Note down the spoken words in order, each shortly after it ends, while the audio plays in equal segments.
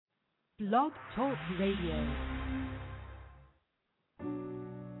Blog Talk Radio.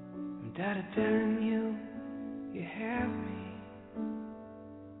 I'm tired of telling you you have me.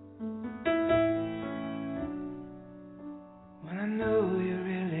 When I know you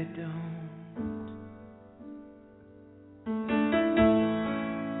really don't.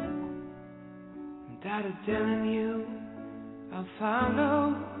 I'm tired of telling you I'll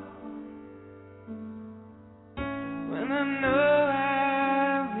follow. When I know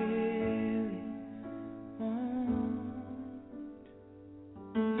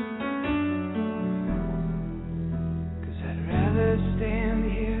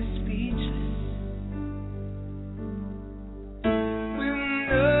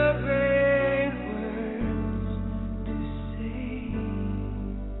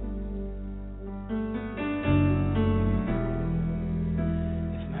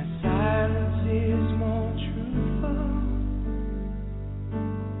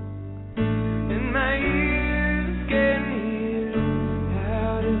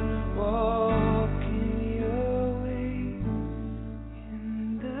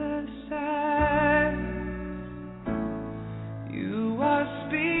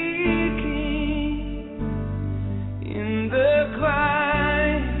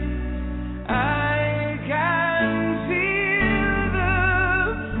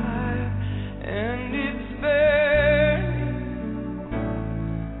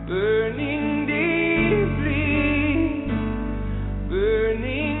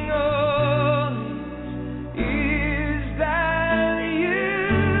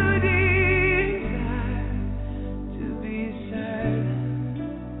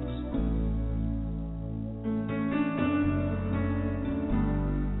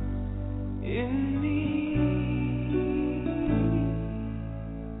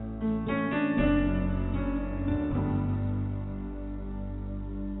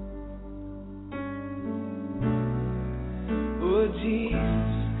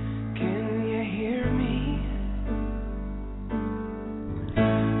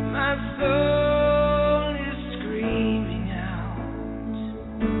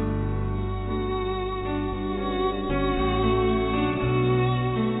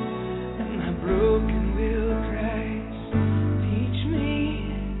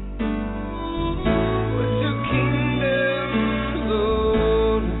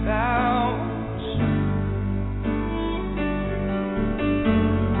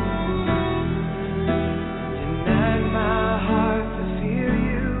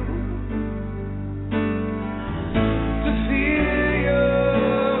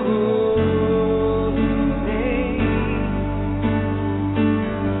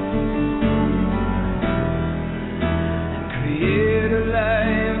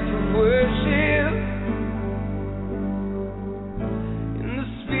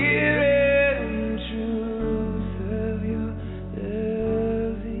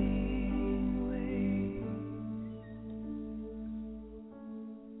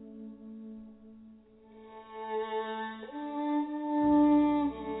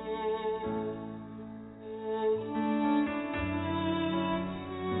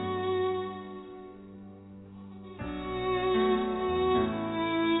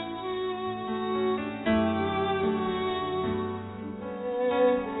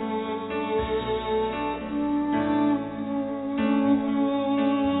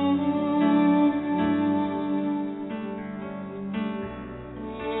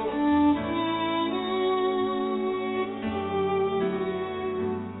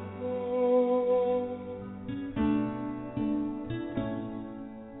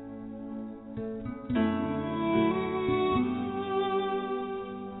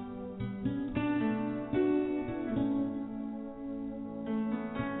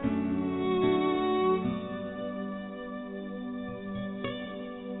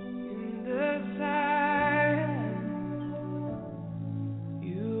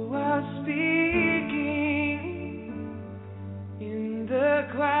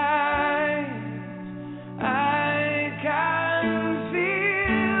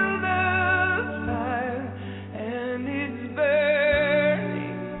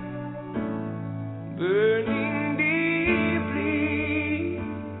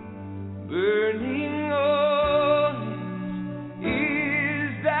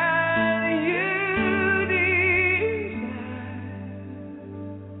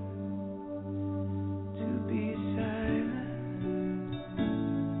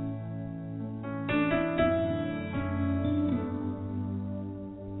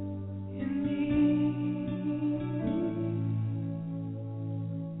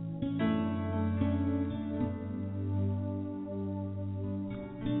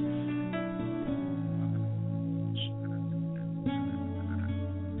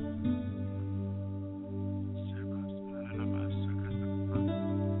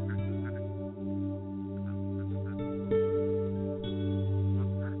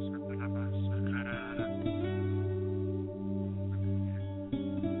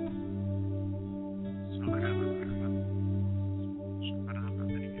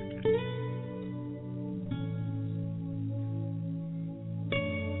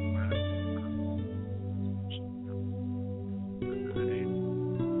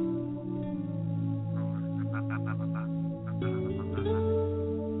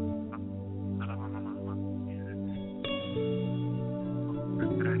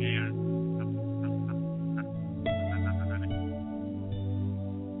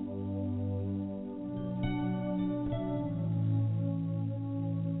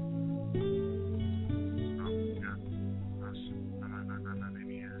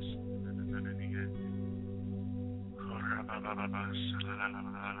Welcome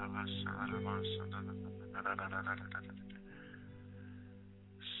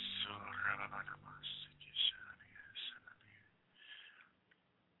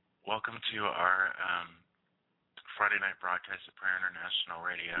to our Friday night broadcast of Prayer International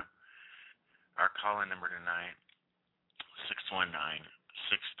Radio. Our call-in number tonight,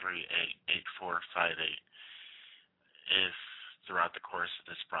 619-638-8458. If throughout the course of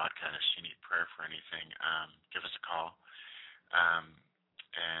this broadcast you need prayer for anything, give us a call,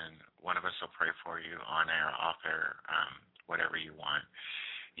 and one of us will pray for you on air, off air, whatever you want.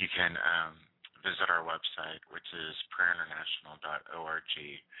 You can visit our website, which is prayerinternational.org,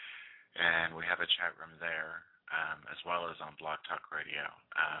 and we have a chat room there, as well as on Blog Talk Radio.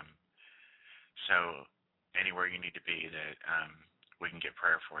 So anywhere you need to be that we can get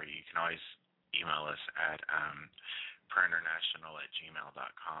prayer for you, you can always email us at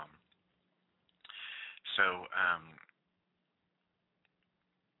prayerinternational@gmail.com. So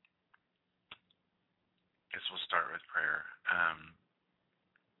I guess we'll start with prayer.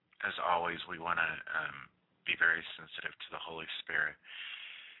 As always, we want to be very sensitive to the Holy Spirit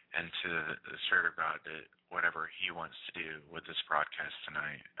and to the Spirit of God, that whatever He wants to do with this broadcast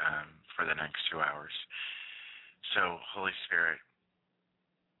tonight for the next 2 hours. So, Holy Spirit,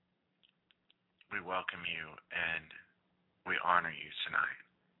 we welcome you and we honor you tonight.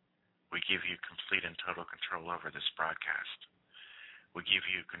 We give you complete and total control over this broadcast. We give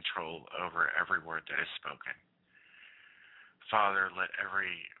you control over every word that is spoken. Father, let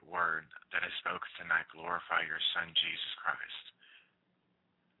every word that is spoken tonight glorify your Son, Jesus Christ.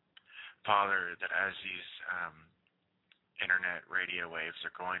 Father, that as these internet radio waves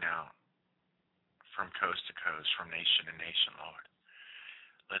are going out from coast to coast, from nation to nation, Lord,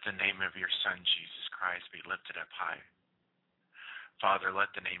 let the name of your Son, Jesus Christ, be lifted up high. Father,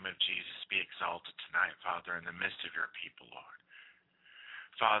 let the name of Jesus be exalted tonight, Father, in the midst of your people, Lord.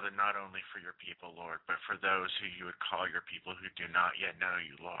 Father, not only for your people, Lord, but for those who you would call your people who do not yet know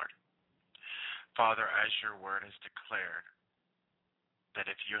you, Lord. Father, as your word has declared, that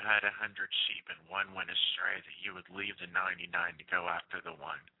if you had 100 sheep and one went astray, that you would leave the 99 to go after the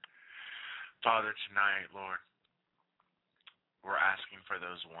one. Father, tonight, Lord, we're asking for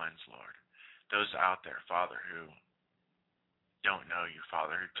those ones, Lord. Those out there, Father, who don't know you,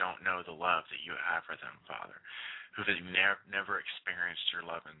 Father, who don't know the love that you have for them, Father, who have never experienced your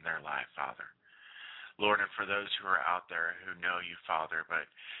love in their life, Father. Lord, and for those who are out there who know you, Father, but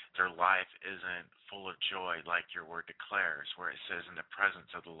their life isn't full of joy like your word declares, where it says in the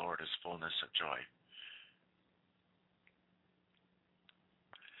presence of the Lord is fullness of joy.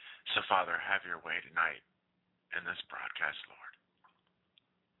 So, Father, have your way tonight in this broadcast, Lord.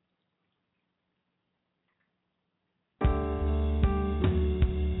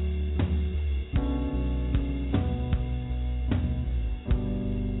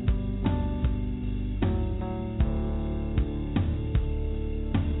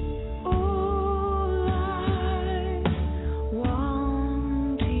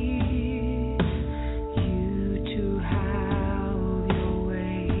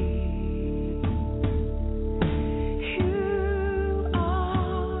 You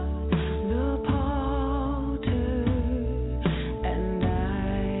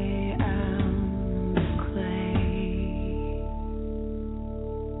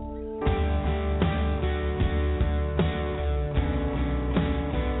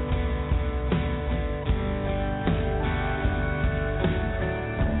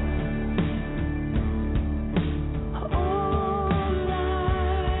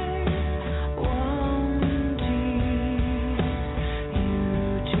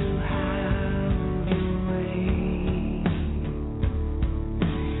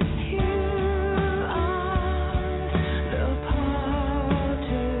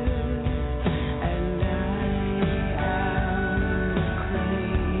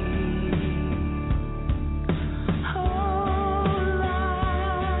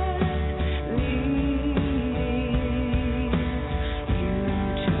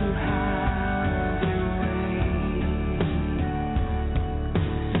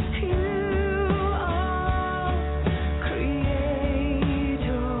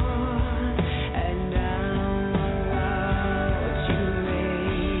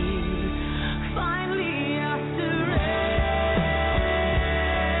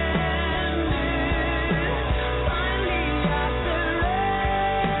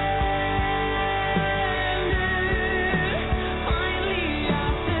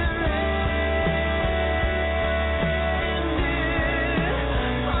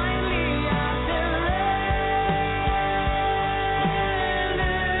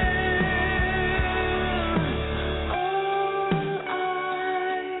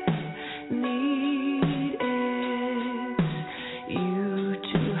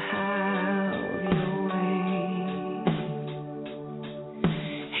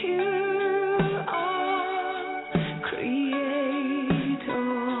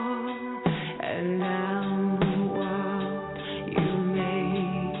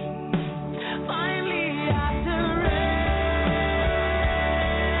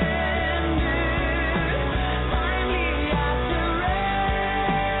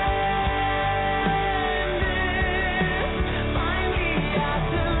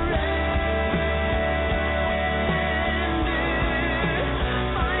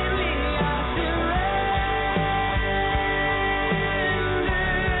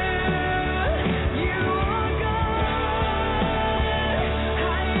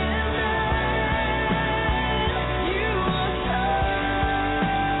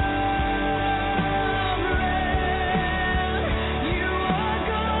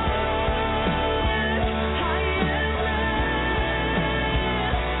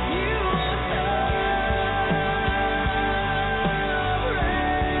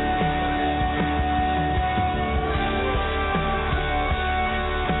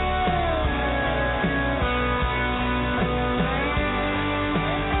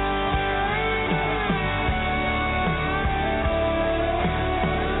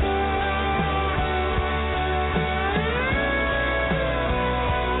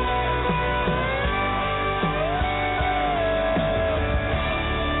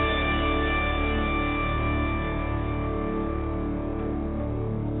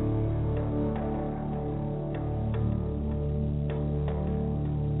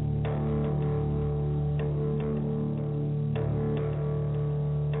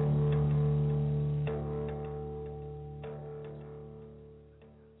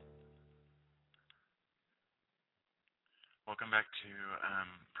Welcome back to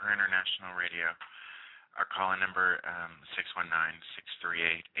Per International Radio. Our call-in number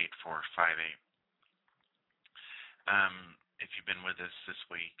 619-638-8458. If you've been with us this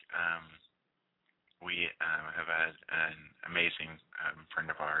week, we have had an amazing friend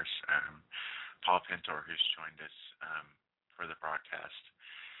of ours, Paul Pintor, who's joined us for the broadcast.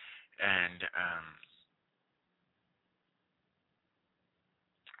 And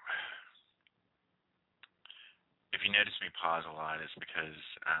if you notice me pause a lot, it's because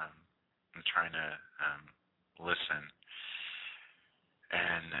I'm trying to listen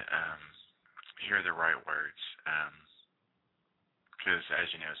and hear the right words. Because, as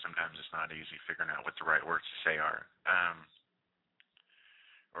you know, sometimes it's not easy figuring out what the right words to say are.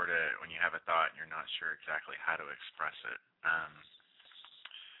 Or when you have a thought and you're not sure exactly how to express it.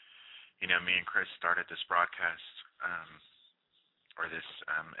 Me and Chris started this broadcast, or this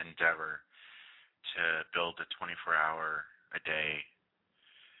endeavor to build a 24-hour a day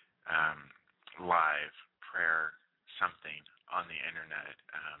live prayer something on the internet.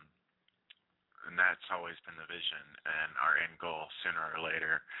 And that's always been the vision and our end goal sooner or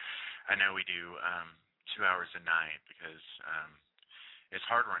later. I know we do 2 hours a night because it's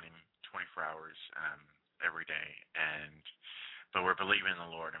hard running 24 hours every day, but we're believing in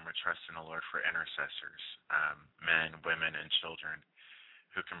the Lord and we're trusting the Lord for intercessors, men, women, and children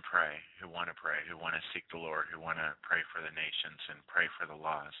who can pray, who want to seek the Lord, who want to pray for the nations and pray for the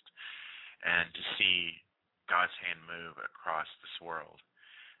lost, and to see God's hand move across this world,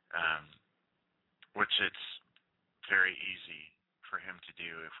 which it's very easy for him to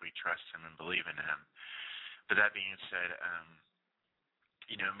do if we trust him and believe in him. But that being said,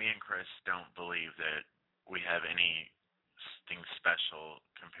 me and Chris don't believe that we have anything special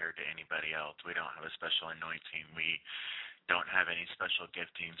compared to anybody else. We don't have a special anointing. We don't have any special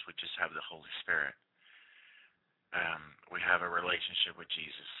giftings. We just have the Holy Spirit. We have a relationship with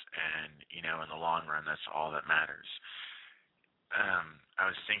Jesus, and, in the long run, that's all that matters. I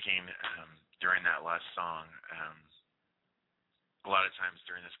was thinking during that last song, a lot of times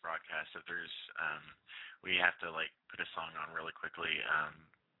during this broadcast, if there's, we have to put a song on really quickly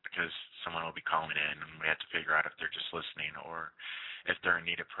because someone will be calling in, and we have to figure out if they're just listening or if they're in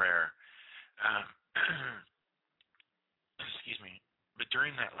need of prayer. Excuse me. But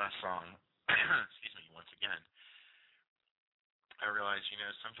during that last song, excuse me, once again, I realized,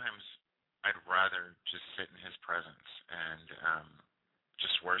 sometimes I'd rather just sit in his presence and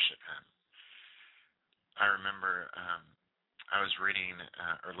just worship him. I remember I was reading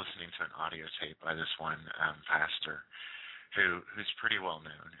or listening to an audio tape by this one pastor who's pretty well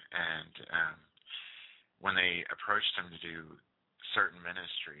known, and when they approached him to do certain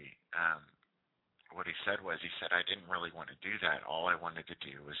ministry, what he said, I didn't really want to do that. All I wanted to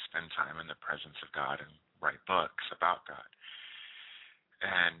do was spend time in the presence of God and write books about God.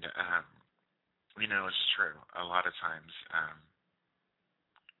 And it's true. A lot of times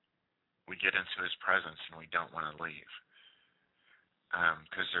we get into his presence and we don't want to leave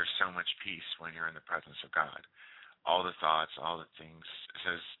because there's so much peace when you're in the presence of God. All the thoughts, all the things, it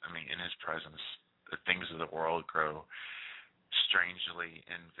says, in his presence, the things of the world grow strangely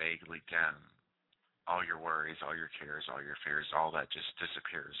and vaguely dim. All your worries, all your cares, all your fears, all that just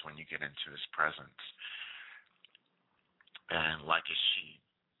disappears when you get into his presence. And like a sheep,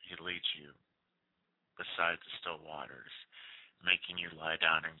 he leads you beside the still waters, making you lie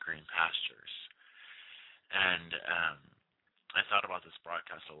down in green pastures. And I thought about this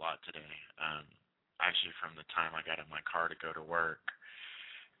broadcast a lot today, actually from the time I got in my car to go to work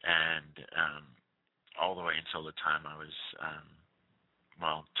and all the way until the time I was,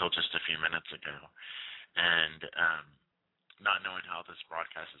 till just a few minutes ago. And not knowing how this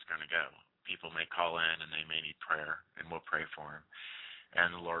broadcast is going to go. People may call in and they may need prayer, and we'll pray for them.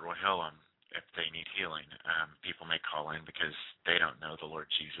 And the Lord will heal them if they need healing. People may call in because they don't know the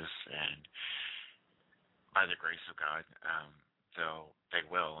Lord Jesus, and by the grace of God, they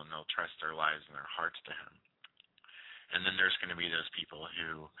will, and they'll trust their lives and their hearts to him. And then there's going to be those people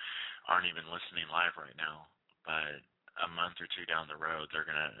who aren't even listening live right now, but a month or two down the road, they're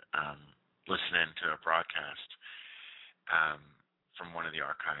going to listen in to a broadcast from one of the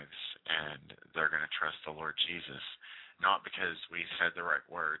archives, and they're going to trust the Lord Jesus, not because we said the right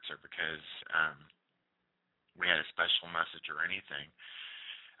words or because we had a special message or anything,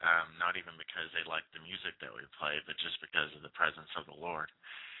 not even because they like the music that we play, but just because of the presence of the Lord.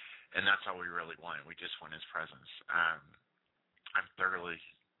 And that's all we really want. We just want his presence. I'm thoroughly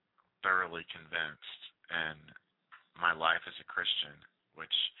convinced, and my life as a Christian,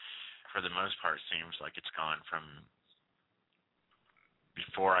 which for the most part seems like it's gone from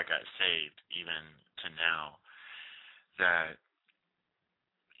before I got saved even to now, that,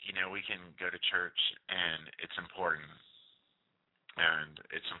 we can go to church and it's important. And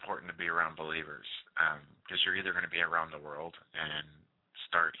it's important to be around believers, because you're either going to be around the world and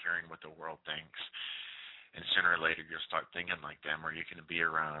start hearing what the world thinks, and sooner or later you'll start thinking like them, or you can be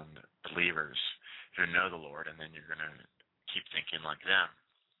around believers who know the Lord, and then you're going to keep thinking like them.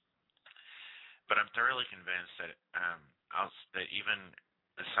 But I'm thoroughly convinced that that even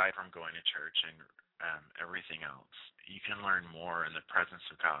aside from going to church and everything else, you can learn more in the presence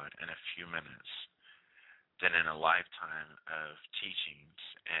of God in a few minutes than in a lifetime of teachings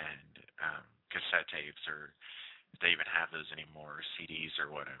and cassette tapes, or if they even have those anymore, or CDs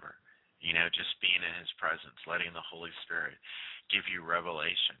or whatever. Just being in His presence, letting the Holy Spirit give you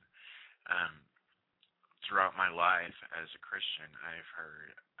revelation. Throughout my life as a Christian,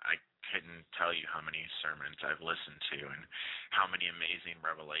 I couldn't tell you how many sermons I've listened to and how many amazing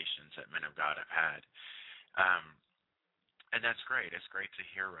revelations that men of God have had. And that's great. It's great to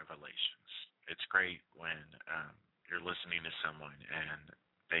hear revelations. It's great when you're listening to someone and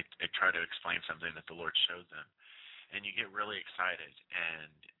they try to explain something that the Lord showed them. And you get really excited, and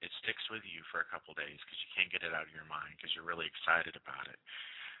it sticks with you for a couple days because you can't get it out of your mind because you're really excited about it.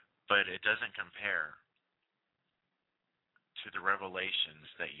 But it doesn't compare to the revelations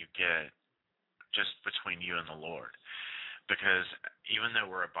that you get just between you and the Lord. Because even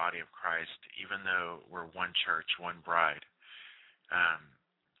though we're a body of Christ, even though we're one church, one bride,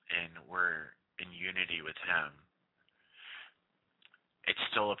 and we're in unity with Him, it's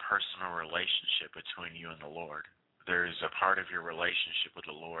still a personal relationship between you and the Lord. There's a part of your relationship with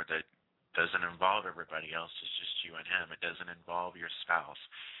the Lord that doesn't involve everybody else. It's just you and Him. It doesn't involve your spouse.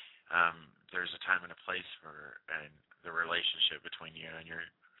 There's a time and a place for the relationship between you and your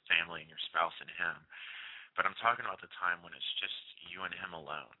family and your spouse and Him. But I'm talking about the time when it's just you and Him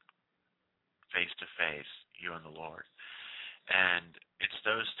alone, face to face, you and the Lord. And it's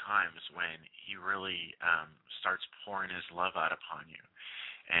those times when He really starts pouring His love out upon you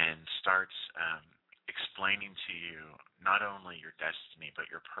and starts explaining to you not only your destiny, but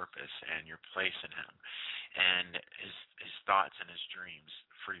your purpose and your place in Him, and His thoughts and His dreams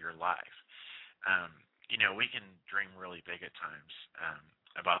for your life. We can dream really big at times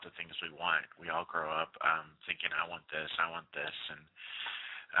about the things we want. We all grow up thinking, I want this, and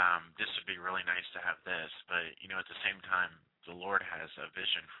this would be really nice to have this. But, at the same time, the Lord has a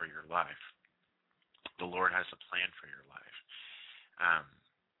vision for your life. The Lord has a plan for your life.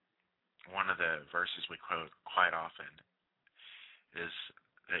 One of the verses we quote quite often is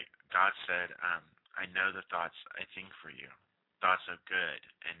that God said, I know the thoughts I think for you, thoughts of good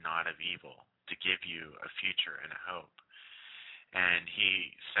and not of evil, to give you a future and a hope. And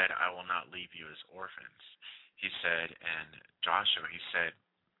He said, I will not leave you as orphans. He said, and Joshua, He said,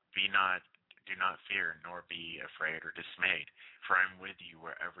 do not fear, nor be afraid or dismayed, for I am with you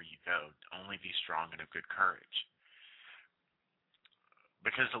wherever you go. Only be strong and of good courage.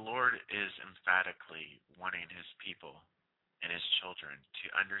 Because the Lord is emphatically wanting His people and His children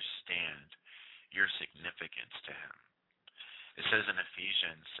to understand your significance to Him. It says in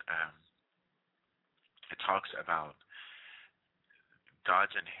Ephesians, it talks about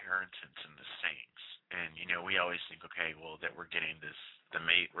God's inheritance in the saints. And, we always think, okay, well, that we're getting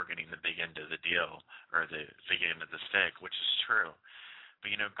we're getting the big end of the deal, or the big end of the stick, which is true.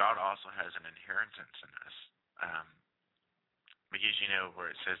 But, God also has an inheritance in us. Because,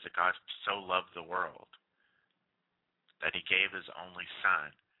 where it says that God so loved the world that He gave His only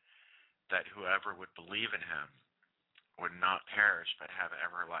Son, that whoever would believe in Him would not perish but have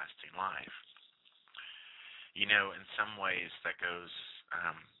everlasting life. In some ways that goes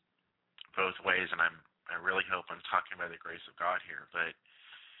both ways, and I really hope I'm talking by the grace of God here, but,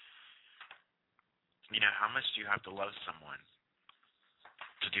 how much do you have to love someone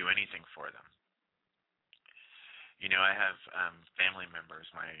to do anything for them? I have family members,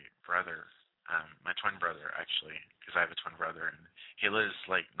 my brother, my twin brother, actually, because I have a twin brother, and he lives,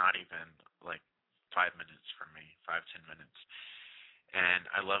 not even, 5 minutes from me, 5-10 minutes. And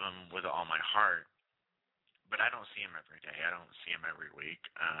I love him with all my heart, but I don't see him every day. I don't see him every week.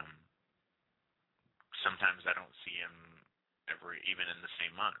 Sometimes I don't see him even in the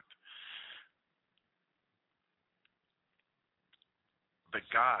same month. But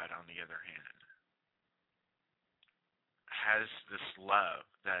God, on the other hand, has this love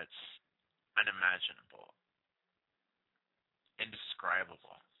that's unimaginable,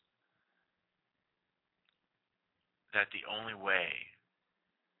 indescribable, that the only way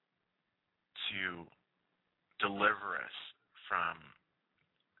to deliver us from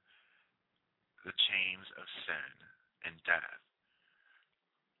the chains of sin and death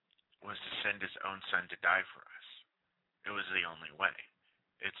was to send His own Son to die for us. It was the only way.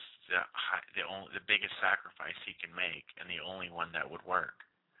 It's the biggest sacrifice he can make, and the only one that would work.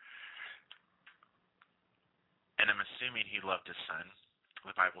 And I'm assuming he loved his son.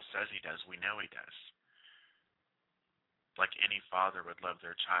 The Bible says he does. We know he does. Like any father would love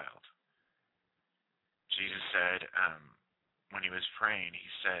their child. Jesus said, when he was praying, he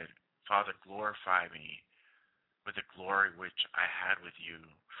said, Father, glorify me with the glory which I had with you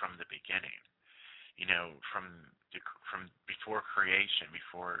from the beginning. From before creation,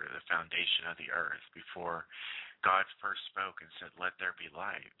 before the foundation of the earth, before God first spoke and said, let there be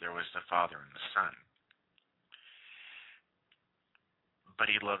light, there was the Father and the Son.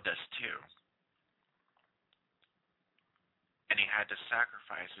 But he loved us too. And he had to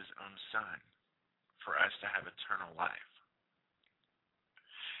sacrifice his own son for us to have eternal life.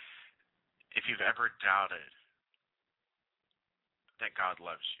 If you've ever doubted that God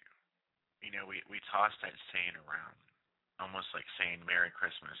loves you, we toss that saying around, almost like saying Merry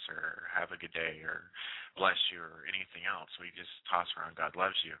Christmas or have a good day or bless you or anything else. We just toss around God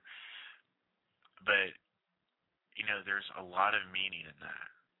loves you. But, there's a lot of meaning in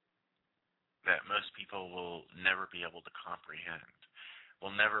that most people will never be able to comprehend,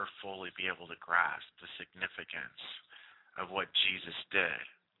 will never fully be able to grasp the significance of what Jesus did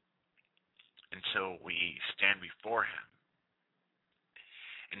until we stand before him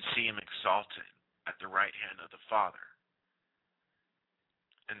and see him exalted at the right hand of the Father,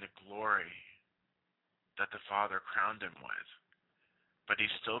 and the glory that the Father crowned him with. But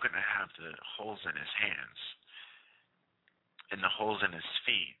he's still going to have the holes in his hands and the holes in his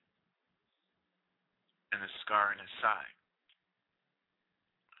feet and the scar in his side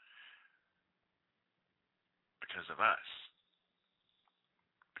because of us,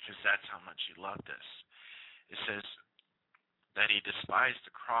 because that's how much he loved us. It says that he despised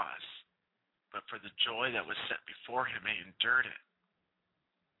the cross, but for the joy that was set before him, he endured it.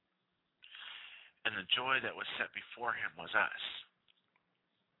 And the joy that was set before him was us.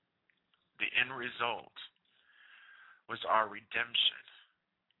 The end result was our redemption,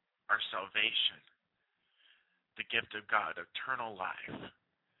 our salvation, the gift of God, eternal life.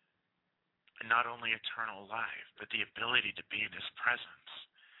 And not only eternal life, but the ability to be in his presence.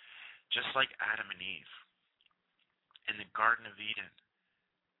 Just like Adam and Eve in the Garden of Eden,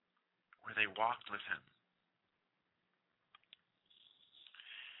 where they walked with him.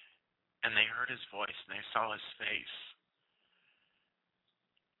 And they heard his voice, and they saw his face.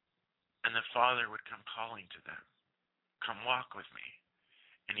 And the Father would come calling to them, come walk with me.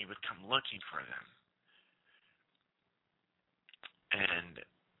 And he would come looking for them. And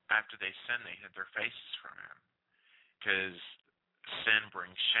after they sinned, they hid their faces from him, because sin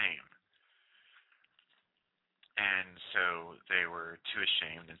brings shame. And so they were too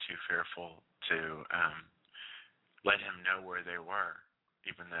ashamed and too fearful to let him know where they were,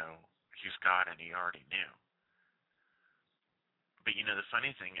 even though he's God and he already knew. But the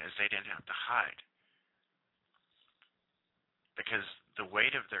funny thing is they didn't have to hide, because the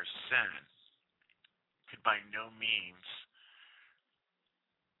weight of their sin could by no means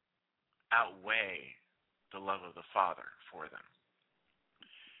outweigh the love of the Father for them.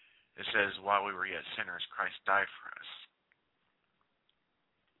 It says, while we were yet sinners, Christ died for us.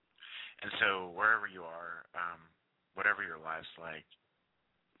 And so wherever you are, whatever your life's like,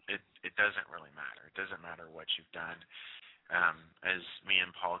 it doesn't really matter. It doesn't matter what you've done. As me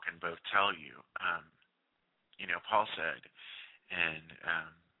and Paul can both tell you, Paul said in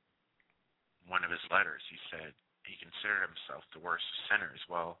one of his letters, he said he considered himself the worst of sinners.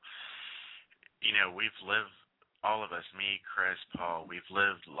 Well, we've lived, all of us, me, Chris, Paul, we've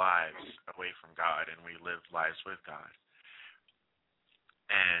lived lives away from God, and we lived lives with God.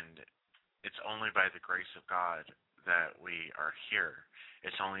 And it's only by the grace of God that we are here.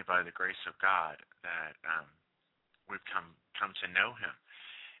 It's only by the grace of God that we've come to know him.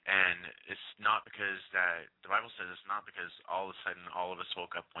 And it's not because that, the Bible says it's not because all of a sudden all of us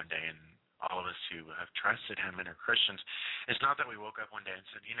woke up one day, and all of us who have trusted him and are Christians, it's not that we woke up one day and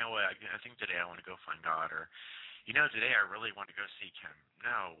said, you know what, I think today I want to go find God, or today I really want to go seek him.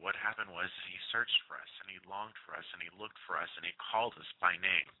 No, what happened was he searched for us, and he longed for us, and he looked for us, and he called us by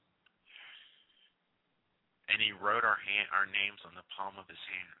name. And he wrote our names on the palm of his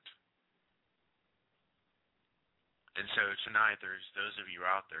hand. And so tonight there's those of you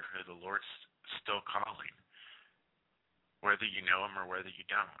out there who the Lord's still calling, whether you know him or whether you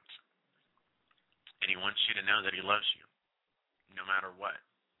don't. And he wants you to know that he loves you, no matter what.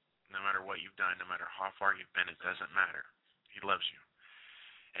 No matter what you've done, no matter how far you've been, it doesn't matter. He loves you.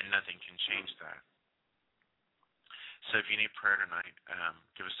 And nothing can change that. So if you need prayer tonight,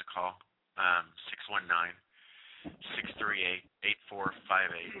 give us a call, 619 638-8458.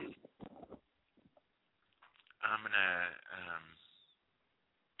 I'm going to,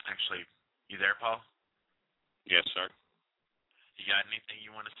 actually, you there, Paul? Yes, sir. You got anything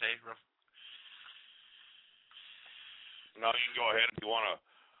you want to say, bro? No, you can go ahead if you want to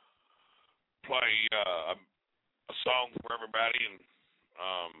play a song for everybody, and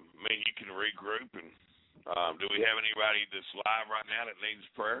maybe you can regroup. And do we have anybody that's live right now that needs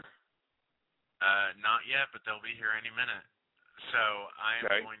prayer? Not yet, but they'll be here any minute. So I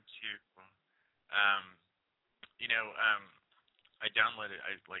am going to, I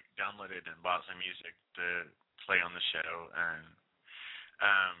downloaded and bought some music to play on the show, and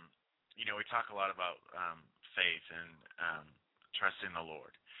we talk a lot about faith and trusting the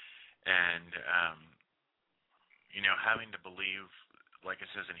Lord, and having to believe, like it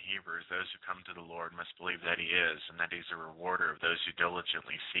says in Hebrews, those who come to the Lord must believe that He is, and that He's a rewarder of those who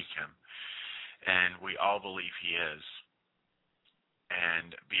diligently seek Him. And we all believe He is.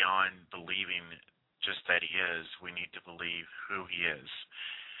 And beyond believing just that He is, we need to believe who He is,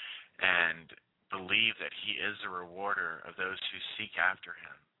 and believe that He is a rewarder of those who seek after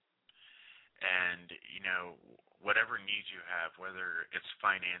Him. And, whatever needs you have, whether it's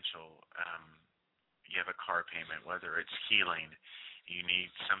financial, you have a car payment, whether it's healing, you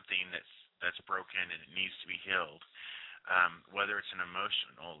need something that's broken and it needs to be healed, whether it's an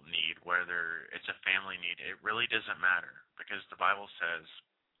emotional need, whether it's a family need, it really doesn't matter, because the Bible says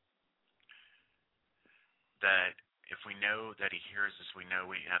that if we know that He hears us, we know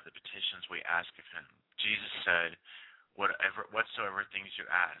we have the petitions we ask of Him. Jesus said, whatsoever things you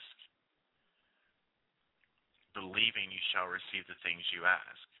ask, believing you shall receive the things you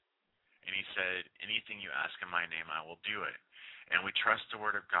ask. And He said, anything you ask in my name, I will do it. And we trust the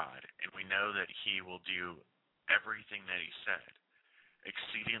Word of God, and we know that He will do everything that He said,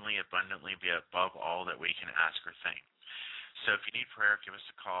 exceedingly abundantly be above all that we can ask or think. So if you need prayer, give us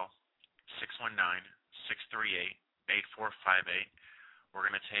a call, 619-638-8458. We're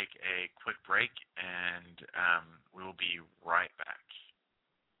going to take a quick break, and we will be right back.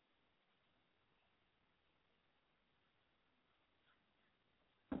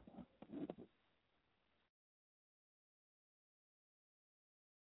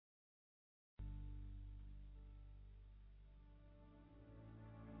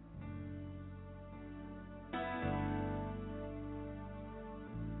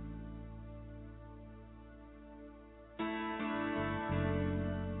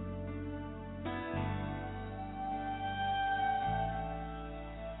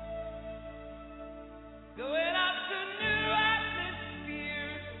 Going up to new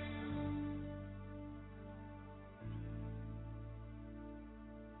atmospheres,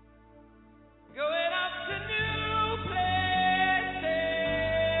 going up to new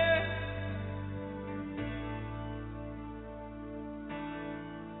places,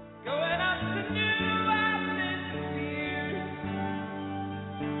 going up to new atmospheres.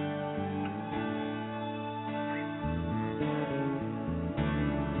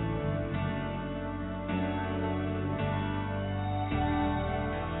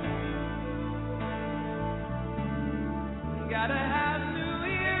 Gotta have new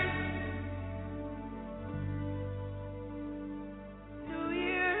ears, new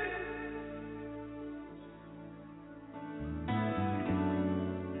ears.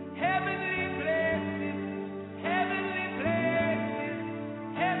 Heavenly places, heavenly places,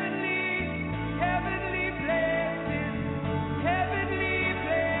 heavenly, heavenly places, heavenly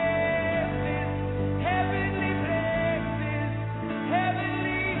places, heavenly places,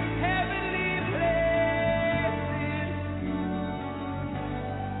 heavenly, heavenly places.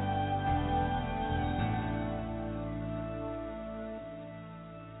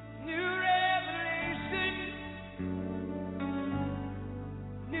 New revelation,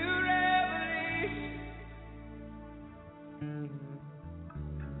 new revelation.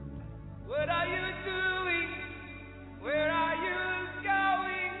 What are you doing? Where are you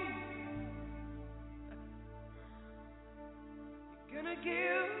going? You're gonna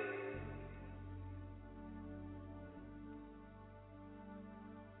give.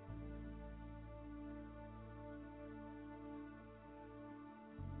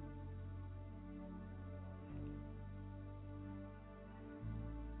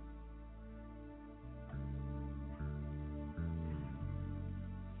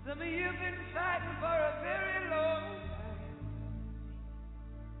 Some of you have been fighting for a very long time.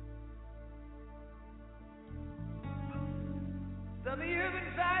 Some of you have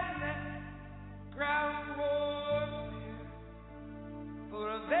been fighting that ground warfare for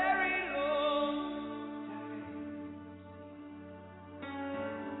a very long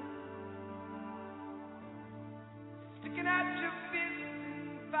time.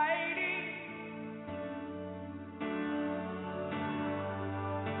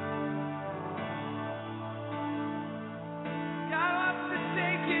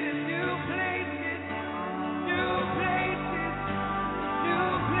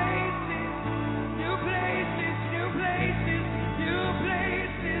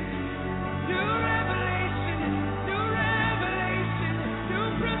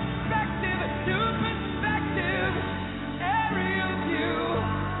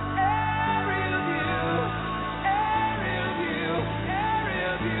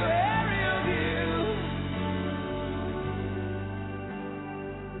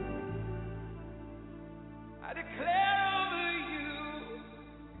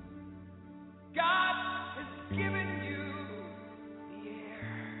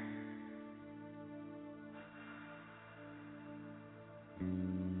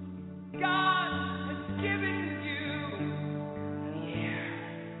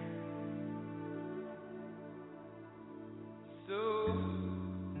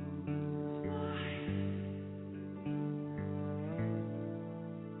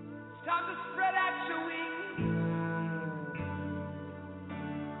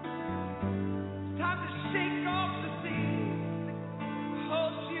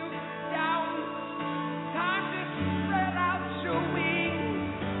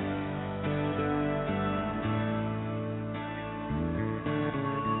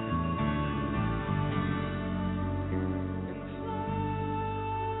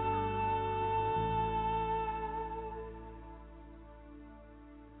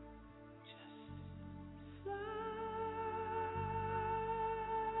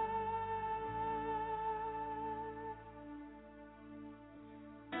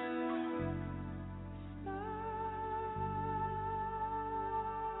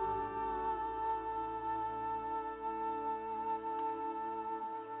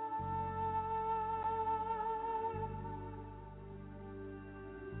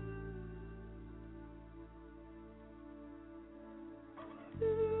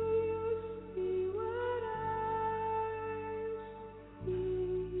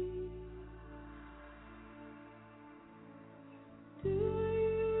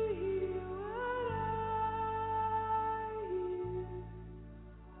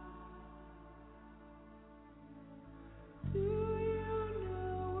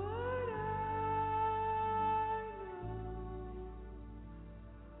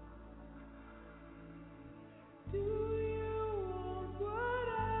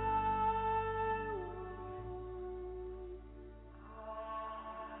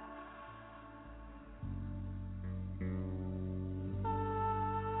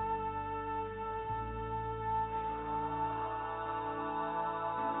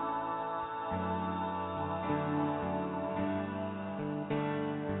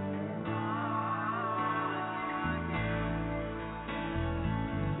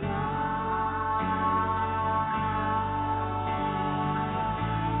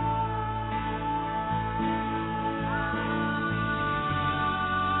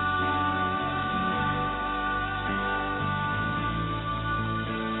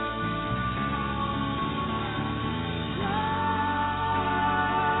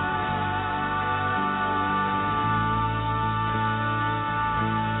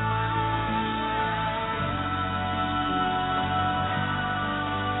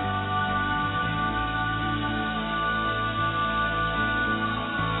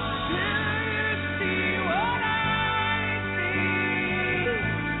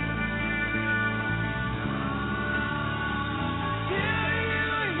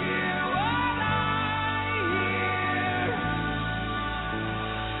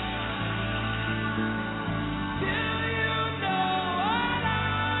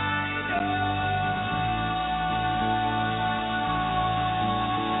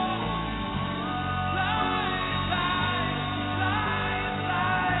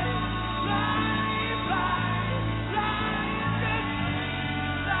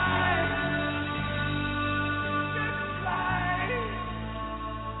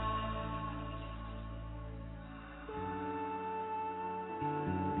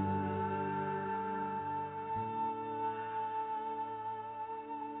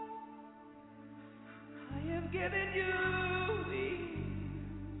 given you wings.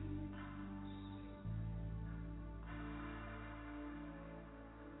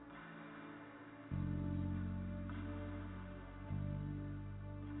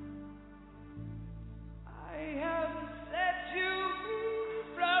 I have set you free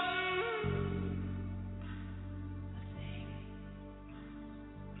from the thing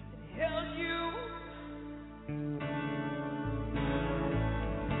that held you.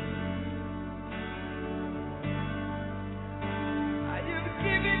 I have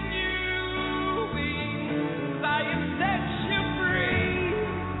given you wings. I have set you free.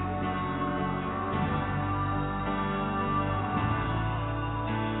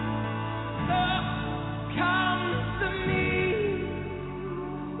 So come to me.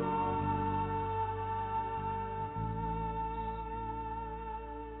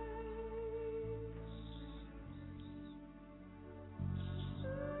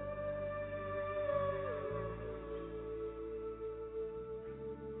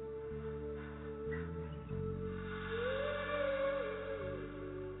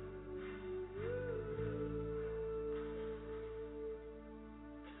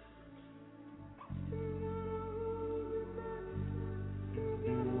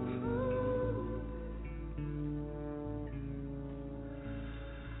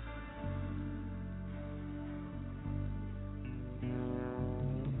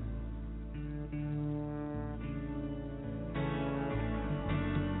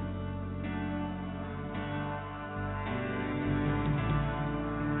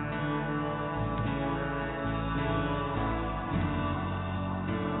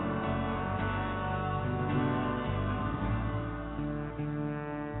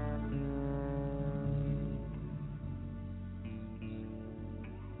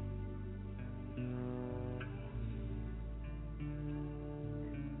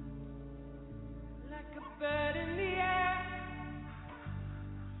 Like a bird in the air,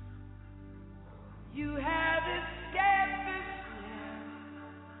 you have escaped the snare.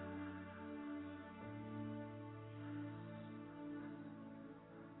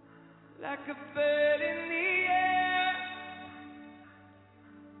 Like a bird in the air,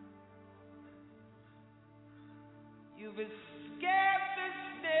 you've escaped the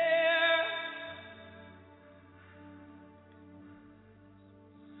snare.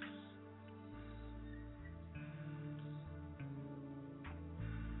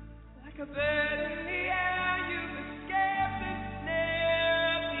 Like a bird in the air, you've escaped the snare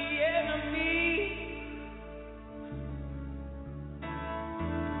of the enemy.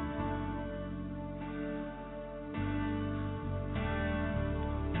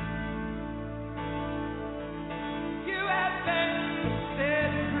 You have been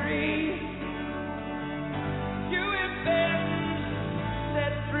set free. You have been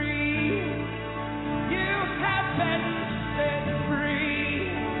set free. You have been set free.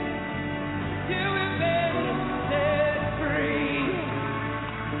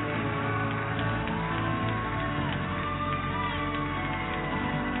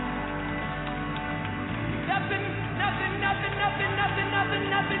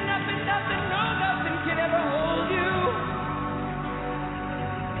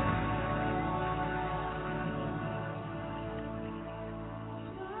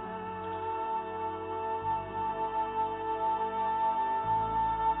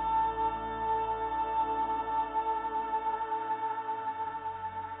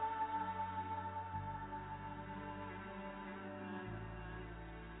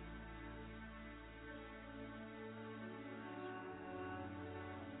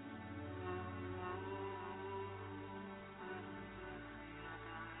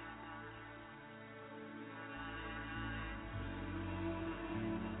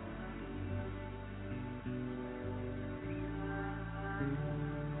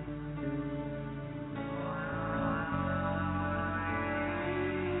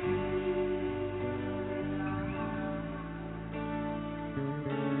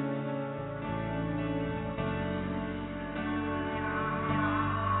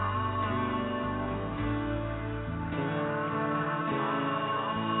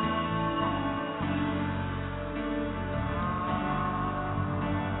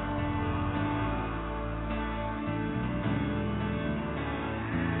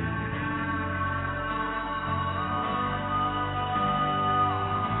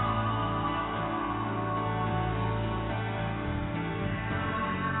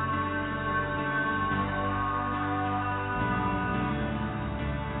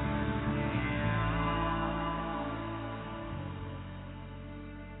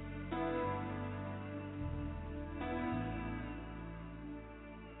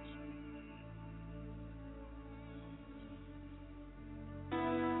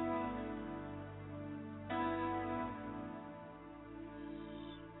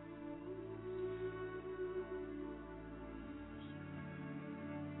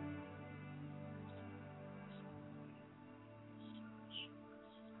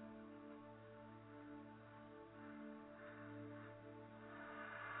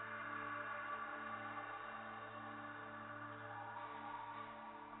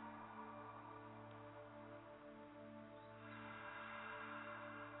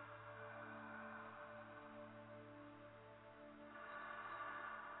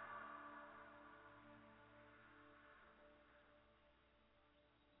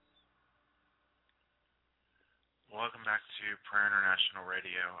 Welcome back to Prayer International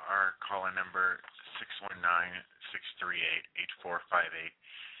Radio. Our call-in number 619-638-8458.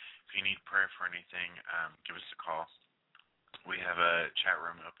 If you need prayer for anything, give us a call. We have a chat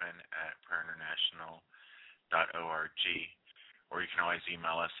room open at prayerinternational.org, or you can always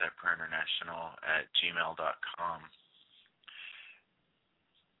email us at prayerinternational@gmail.com.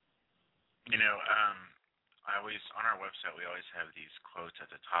 You know, on our website, we always have these quotes at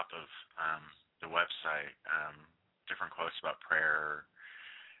the top of the website, different quotes about prayer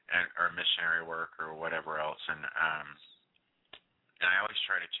or missionary work or whatever else, and I always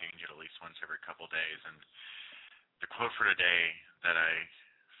try to change it at least once every couple days. And the quote for today that I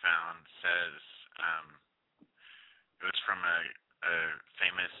found says, it was from a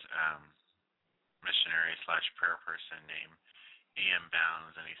famous missionary / prayer person named E.M.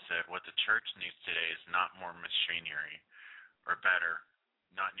 Bounds, and he said, "What the church needs today is not more machinery, or better,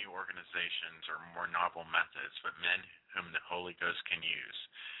 not new organizations or more novel methods, but men whom the Holy Ghost can use,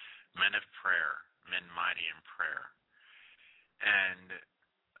 men of prayer, men mighty in prayer." And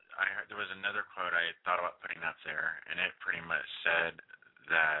there was another quote I thought about putting up there, and it pretty much said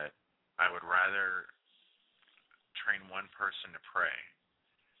that I would rather train one person to pray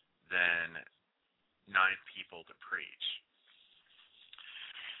than 9 people to preach.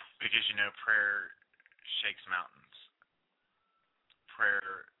 Because, prayer shakes mountains.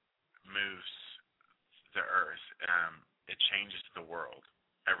 Prayer moves the earth. It changes the world,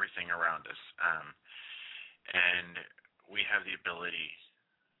 everything around us. And we have the ability,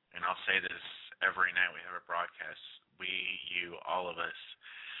 and I'll say this every night we have a broadcast, you, all of us,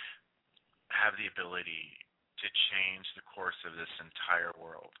 have the ability to change the course of this entire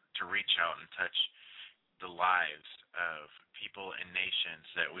world, to reach out and touch the lives of people and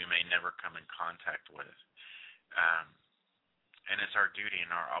nations that we may never come in contact with. And it's our duty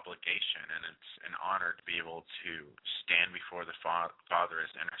and our obligation, and it's an honor to be able to stand before the Father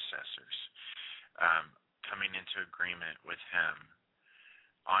as intercessors, coming into agreement with Him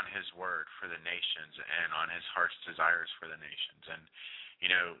on His word for the nations and on His heart's desires for the nations. And,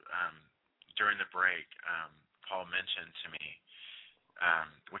 during the break, Paul mentioned to me,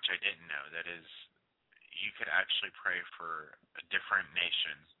 which I didn't know, that is, you could actually pray for a different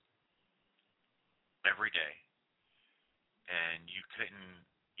nation every day, and you couldn't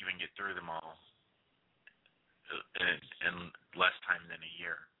even get through them all in less time than a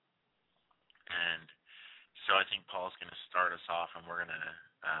year. And so I think Paul's going to start us off, and we're going to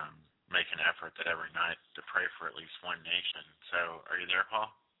make an effort that every night to pray for at least one nation. So are you there,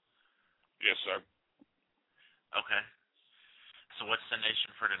 Paul? Yes, sir. Okay. So what's the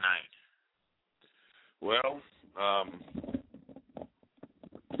nation for tonight? Well,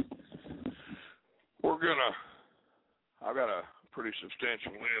 I've got a pretty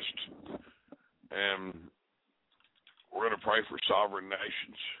substantial list, and we're going to pray for sovereign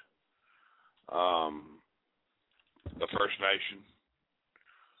nations. The First Nation,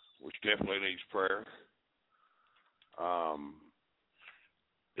 which definitely needs prayer,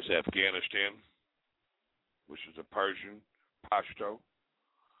 is Afghanistan, which is a Persian Pashto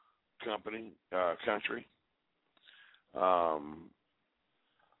country.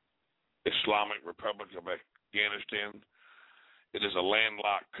 Islamic Republic of Afghanistan. It is a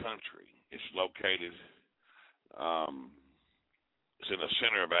landlocked country. It's located, it's in the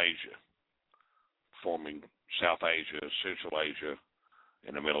center of Asia, forming South Asia, Central Asia,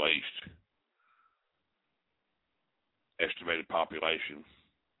 and the Middle East. Estimated population,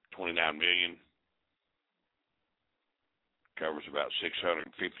 29 million. Covers about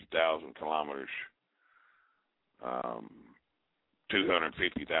 650,000 kilometers,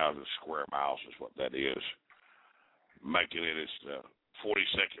 250,000 square miles is what that is, making it the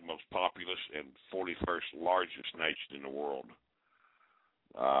 42nd most populous and 41st largest nation in the world.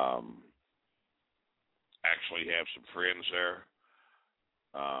 Actually have some friends there.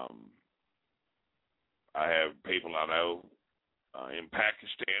 I have people I know in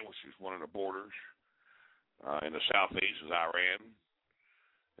Pakistan, which is one of the borders. In the southeast is Iran,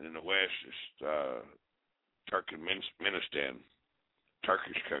 and in the west is Turkmenistan,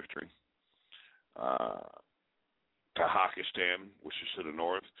 Turkish country. Kazakhstan, which is to the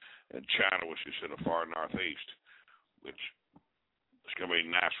north, and China, which is to the far northeast, which is going to be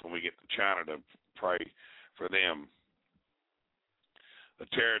nice when we get to China to pray for them. The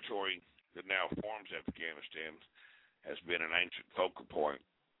territory that now forms Afghanistan has been an ancient focal point,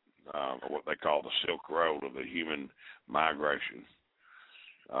 or what they call the Silk Road of the human migration.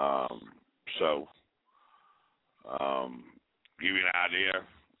 Give you an idea,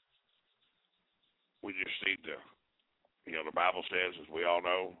 we just need to, the Bible says, as we all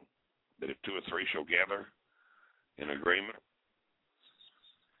know, that if 2 or 3 shall gather in agreement,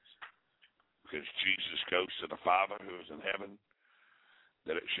 because Jesus goes to the Father who is in heaven,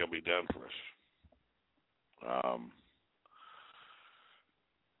 that it shall be done for us.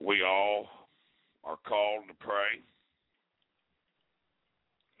 We all are called to pray.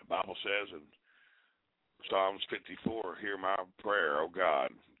 The Bible says in Psalms 54, hear my prayer, O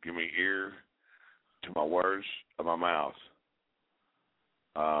God. Give me ear to my words of my mouth.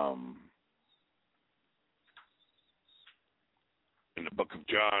 In the book of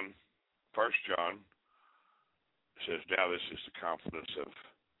John, 1 John, it says, now this is the confidence that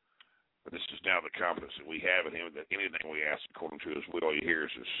we have in him, that anything we ask according to his will, he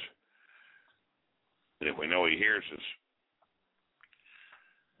hears us. And if we know he hears us,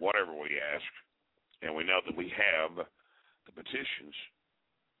 whatever we ask, and we know that we have the petitions,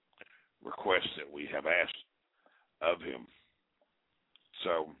 requests that we have asked of him.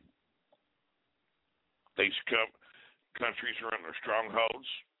 So, these countries are under strongholds,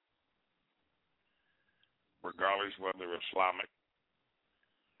 regardless whether Islamic,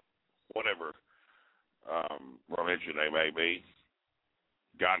 whatever religion they may be.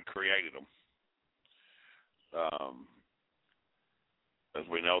 God created them. As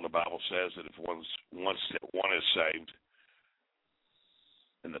we know, the Bible says that if once one is saved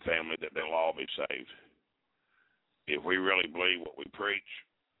in the family, that they'll all be saved. If we really believe what we preach,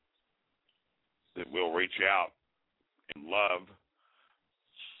 that we'll reach out in love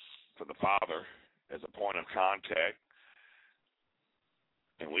for the Father as a point of contact,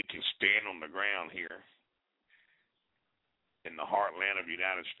 and we can stand on the ground here in the heartland of the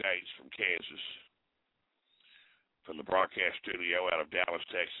United States, from Kansas, from the broadcast studio out of Dallas,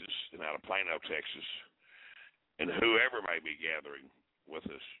 Texas, and out of Plano, Texas, and whoever may be gathering with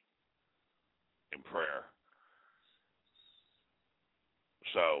us in prayer.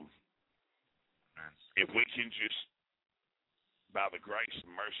 So, if we can just, by the grace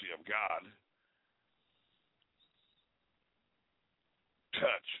and mercy of God,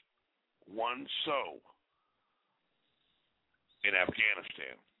 touch one soul in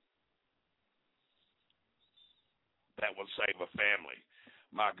Afghanistan, that would save a family.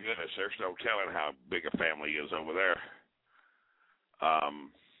 My goodness, there's no telling how big a family is over there.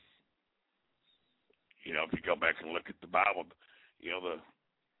 If you go back and look at the Bible,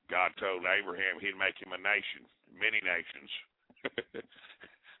 God told Abraham he'd make him a nation, many nations.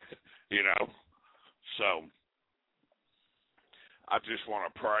 So I just want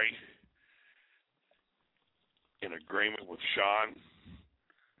to pray in agreement with Sean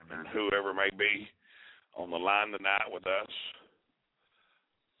and whoever may be on the line tonight with us,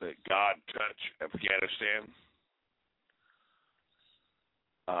 that God touch Afghanistan.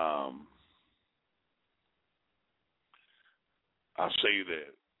 I see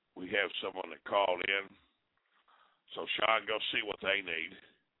that we have someone that called in. So, Sean, go see what they need.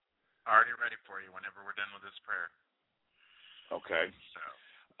 Already ready for you whenever we're done with this prayer. Okay. So,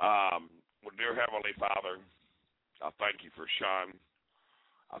 well, dear Heavenly Father, I thank you for Sean.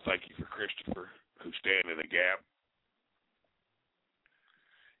 I thank you for Christopher, who stand in the gap.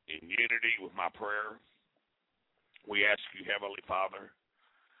 In unity with my prayer, we ask you, Heavenly Father,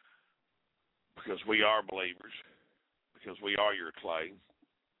 because we are believers, because we are your clay,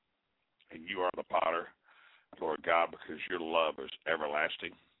 and you are the potter, Lord God, because your love is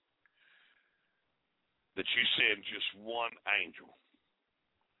everlasting, that you send just one angel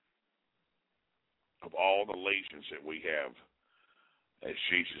of all the legions that we have, as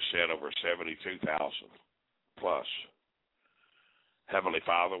Jesus said, over 72,000 plus. Heavenly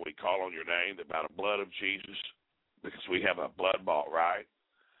Father, we call on your name that by the blood of Jesus, because we have a blood-bought right,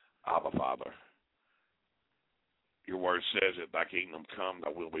 Abba, Father. Your word says that thy kingdom come,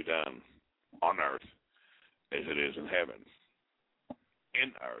 thy will be done on earth as it is in heaven.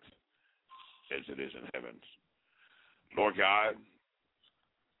 In earth as it is in heaven. Lord God,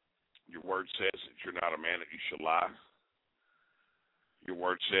 your word says that you're not a man that you shall lie. Your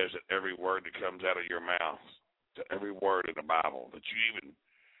word says that every word that comes out of your mouth, to every word in the Bible, that you even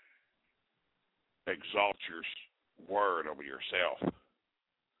exalt your word over yourself.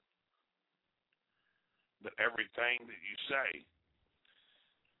 That everything that you say,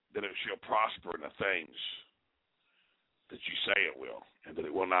 that it shall prosper in the things that you say it will, and that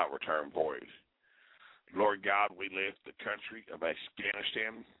it will not return void. Lord God, we lift the country of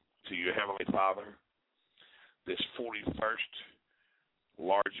Afghanistan to you, Heavenly Father, this 41st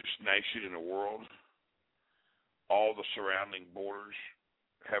largest nation in the world, all the surrounding borders,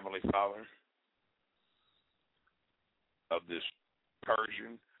 Heavenly Father, of this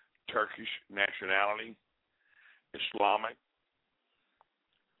Persian, Turkish nationality, Islamic,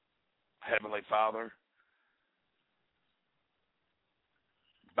 Heavenly Father,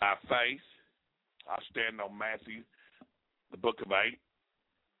 By faith, I stand on Matthew, the book of 8,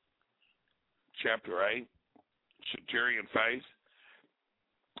 chapter 8, centurion faith,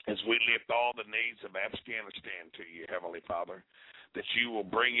 as we lift all the needs of Afghanistan to you, Heavenly Father, that you will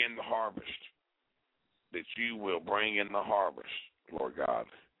bring in the harvest, that you will bring in the harvest, Lord God.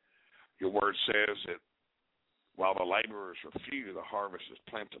 Your word says that while the laborers are few, the harvest is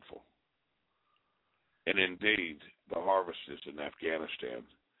plentiful. And indeed, the harvest is in Afghanistan.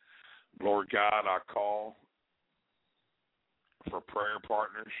 Lord God, I call for prayer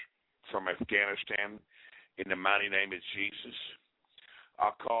partners from Afghanistan in the mighty name of Jesus.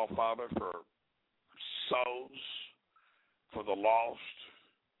 I call, Father, for souls, for the lost,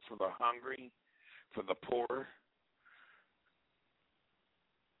 for the hungry, for the poor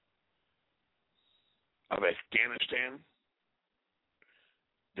of Afghanistan,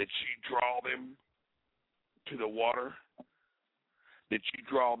 that you draw them to the water, that you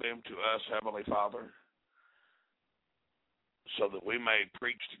draw them to us, Heavenly Father, so that we may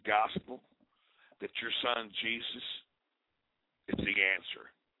preach the gospel, that your Son, Jesus, is the answer,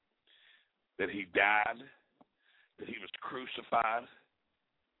 that he died, that he was crucified,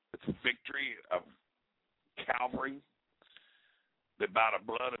 that the victory of Calvary, that by the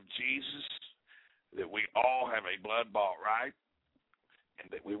blood of Jesus, that we all have a blood-bought right,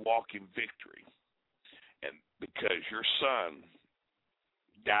 and that we walk in victory. And because your Son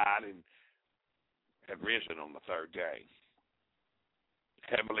died and had risen on the third day.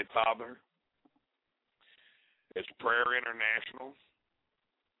 Heavenly Father, as Prayer International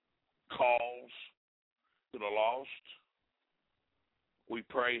calls to the lost, we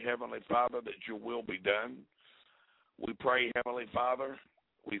pray, Heavenly Father, that your will be done. We pray, Heavenly Father,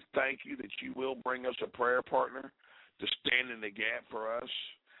 we thank you that you will bring us a prayer partner to stand in the gap for us,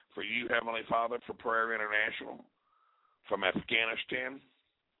 for you, Heavenly Father, for Prayer International, from Afghanistan,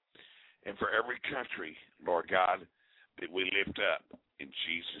 and for every country, Lord God, that we lift up in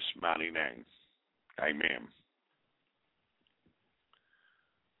Jesus' mighty name. Amen.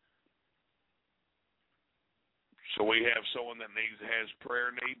 So we have someone that has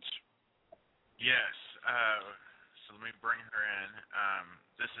prayer needs? Yes. So let me bring her in.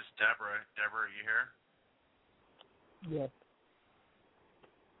 This is Deborah. Deborah, are you here? Yes.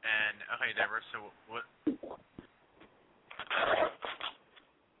 And, okay, Deborah, so what?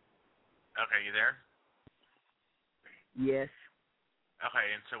 Okay, you there? Yes.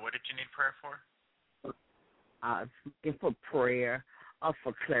 Okay, and so what did you need prayer for? I was looking for prayer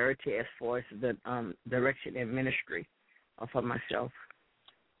for clarity as far as the direction in ministry for myself.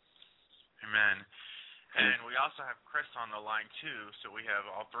 Amen. And we also have Chris on the line, too, so we have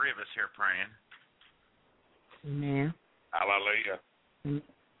all three of us here praying. Amen. Hallelujah. Amen.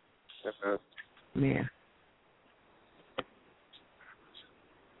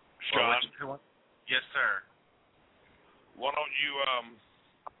 Sean? Yes, sir. Why don't you,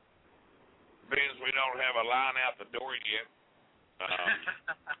 being we don't have a line out the door yet,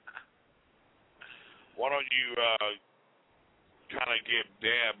 why don't you kind of give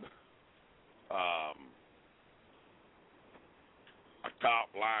Deb a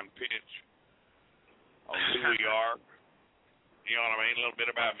top line pitch on who we are? You know what I mean? A little bit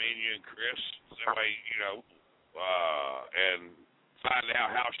about me and you and Chris. That way, you know, and find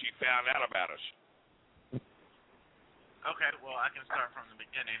out how she found out about us. Okay, well, I can start from the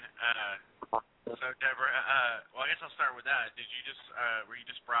beginning. So, Deborah, well, I guess I'll start with that. Did you just, were you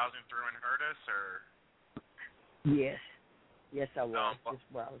just browsing through and heard us, or? Yes. Yes, I was. Just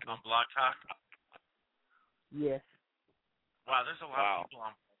browsing. On Blog Talk? Yes. Wow, there's a lot of people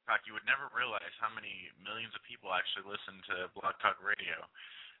on Blog Talk. You would never realize how many millions of people actually listen to Blog Talk Radio.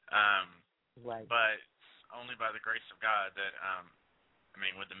 Right. But only by the grace of God that, I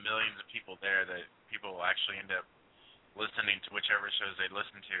mean, with the millions of people there, that people will actually end up listening to whichever shows they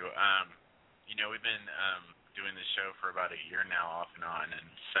listen to. You know, we've been doing this show for about a year now, off and on, and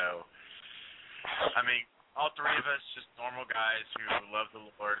so, I mean, all three of us, just normal guys who love the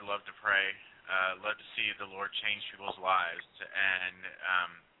Lord, love to pray, love to see the Lord change people's lives, and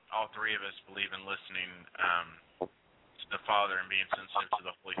all three of us believe in listening to the Father and being sensitive to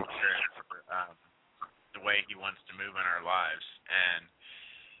the Holy Spirit for the way He wants to move in our lives. And,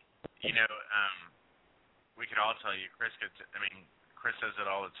 you know, we could all tell you, Chris says it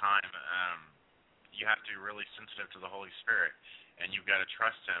all the time, you have to be really sensitive to the Holy Spirit, and you've got to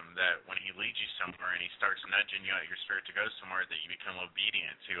trust Him that when He leads you somewhere and He starts nudging you out your spirit to go somewhere, that you become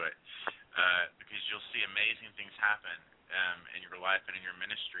obedient to it, because you'll see amazing things happen in your life and in your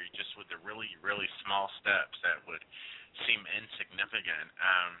ministry just with the really, really small steps that would seem insignificant.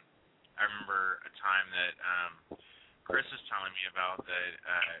 I remember a time that Chris was telling me about that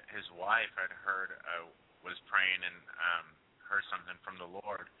his wife had heard, was praying and heard something from the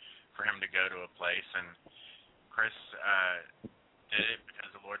Lord for him to go to a place, and Chris did it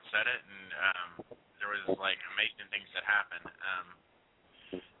because the Lord said it, and there was like amazing things that happened.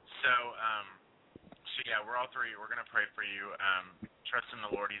 So yeah, we're all three. We're gonna pray for you. Trust in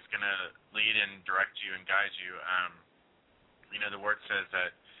the Lord. He's gonna lead and direct you and guide you. The Word says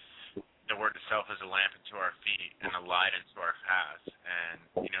that the Word itself is a lamp unto our feet and a light unto our path. And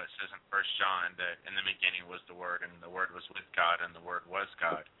it says in 1 John that in the beginning was the Word, and the Word was with God, and the Word was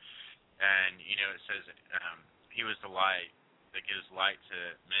God. And it says He was the light that gives light to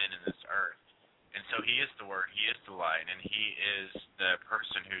men in this earth. And so He is the Word, He is the light, and He is the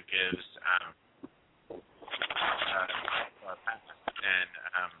person who gives path and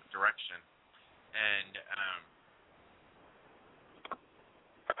direction. And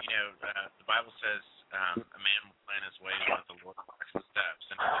the Bible says a man will plan his ways, but the Lord directs his steps,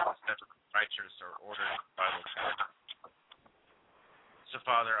 and the steps of the righteous are ordered by the Lord. So,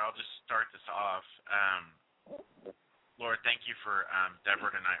 Father, I'll just start this off. Lord, thank you for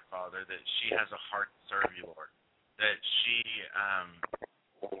Deborah tonight, Father, that she has a heart to serve you, Lord. That she,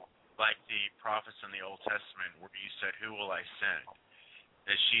 like the prophets in the Old Testament, where you said, "Who will I send?"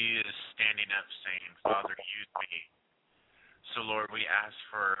 That she is standing up saying, "Father, use me." So, Lord, we ask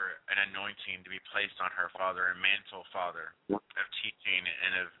for an anointing to be placed on her, Father, a mantle, Father, of teaching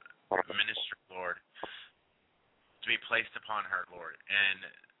and of ministry, Lord, to be placed upon her, Lord, and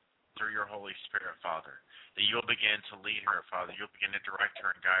through your Holy Spirit, Father, that you'll begin to lead her, Father. You'll begin to direct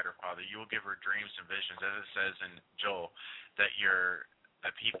her and guide her, Father. You will give her dreams and visions, as it says in Joel, that your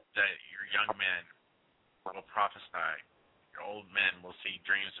young men will prophesy, your old men will see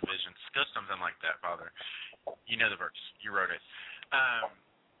dreams and visions. Go something like that, Father. You know the verse. You wrote it.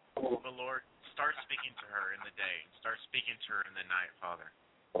 But, Lord, start speaking to her in the day. Start speaking to her in the night, Father.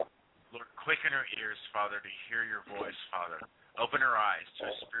 Lord, quicken her ears, Father, to hear your voice, Father. Open her eyes to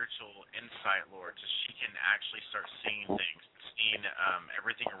a spiritual insight, Lord, so she can actually start seeing things, seeing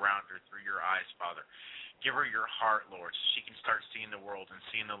everything around her through your eyes, Father. Give her your heart, Lord, so she can start seeing the world and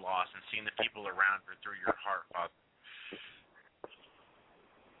seeing the lost and seeing the people around her through your heart, Father.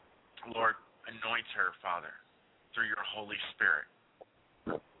 Lord, anoint her, Father, through your Holy Spirit.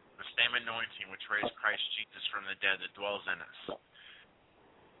 The same anointing which raised Christ Jesus from the dead that dwells in us.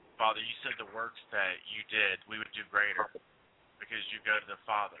 Father, you said the works that you did, we would do greater, because you go to the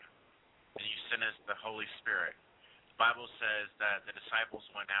Father, and you send us the Holy Spirit. The Bible says that the disciples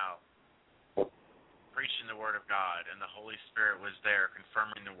went out preaching the Word of God, and the Holy Spirit was there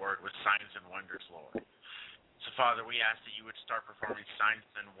confirming the Word with signs and wonders, Lord. So, Father, we ask that you would start performing signs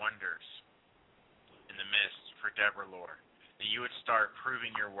and wonders in the midst for Deborah, Lord. That you would start proving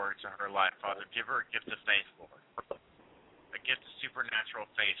your word to her life, Father. Give her a gift of faith, Lord. A gift of supernatural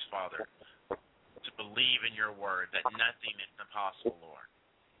faith, Father, to believe in your word, that nothing is impossible, Lord.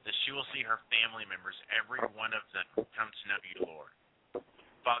 That she will see her family members, every one of them, come to know you, Lord.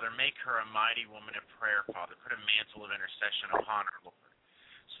 Father, make her a mighty woman of prayer, Father. Put a mantle of intercession upon her, Lord,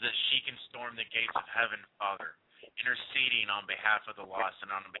 so that she can storm the gates of heaven, Father, interceding on behalf of the lost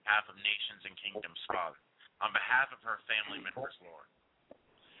and on behalf of nations and kingdoms, Father, on behalf of her family members, Lord.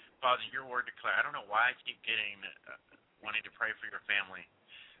 Father, your word declares, I don't know why I keep getting wanting to pray for your family,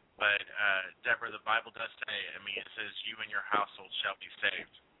 but Deborah, the Bible does say, it says you and your household shall be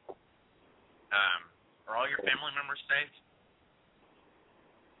saved. Are all your family members saved?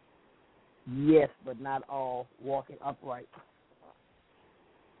 Yes, but not all walking upright.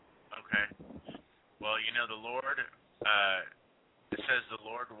 Okay. Well, the Lord, it says the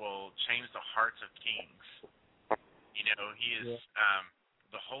Lord will change the hearts of kings. He is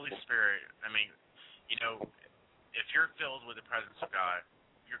the Holy Spirit. If you're filled with the presence of God,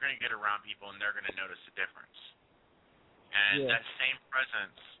 you're going to get around people and they're going to notice a difference. And that same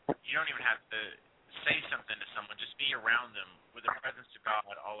presence, you don't even have to say something to someone. Just be around them with the presence of God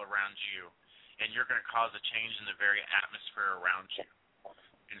all around you, and you're going to cause a change in the very atmosphere around you.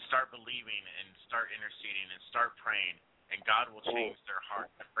 And start believing and start interceding and start praying, and God will change their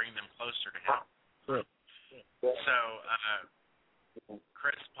heart and bring them closer to Him. Sure. So,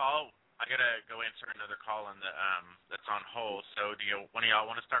 Chris, Paul, I gotta go answer another call on the that's on hold. So, one of y'all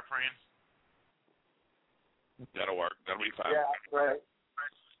want to start praying? That'll work. That'll be fine. Yeah, right.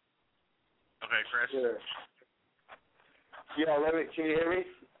 Okay, Chris. Sure. Yeah, can you hear me?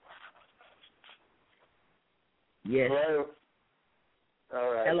 Yes. Hello.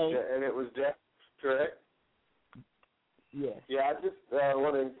 All right. Hello. And it was Jeff, correct? Yes. Yeah, I just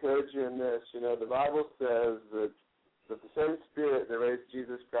want to encourage you in this. The Bible says that the same Spirit that raised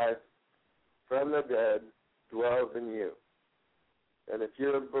Jesus Christ from the dead dwells in you. And if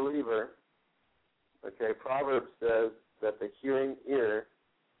you're a believer, okay, Proverbs says that the hearing ear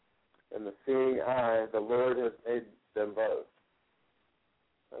and the seeing eye, the Lord has made them both.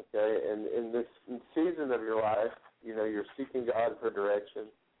 Okay, and in this season of your life, you know, you're seeking God for direction.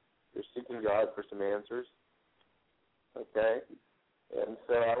 You're seeking God for some answers. Okay? And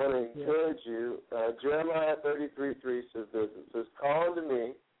so I want to encourage you. Jeremiah 33:3 says this. It says, call unto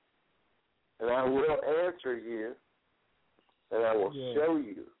me, and I will answer you, and I will show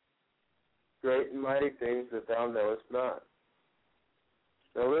you great and mighty things that thou knowest not.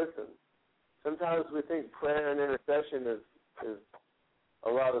 Now listen, sometimes we think prayer and intercession is a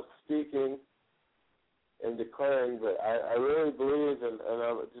lot of speaking and declaring, but I really believe, and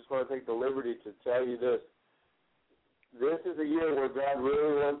I just want to take the liberty to tell you this. This is a year where God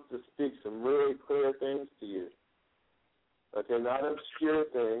really wants to speak some really clear things to you. Okay, not obscure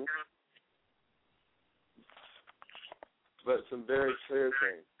things, but some very clear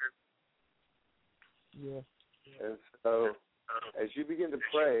things. Yeah. And so, as you begin to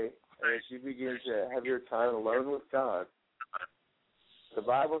pray, and as you begin to have your time alone with God, the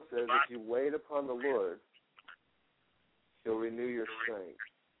Bible says if you wait upon the Lord, He'll renew your strength.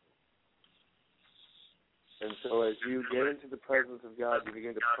 And so as you get into the presence of God, you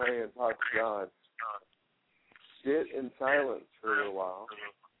begin to pray and talk to God. Sit in silence for a little while.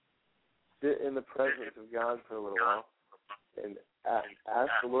 Sit in the presence of God for a little while. And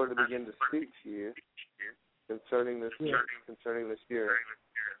ask the Lord to begin to speak to you concerning this year.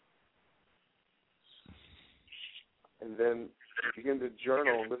 And then begin to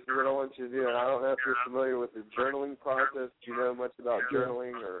journal. This is what I want you to do. And I don't know if you're familiar with the journaling process. Do you know much about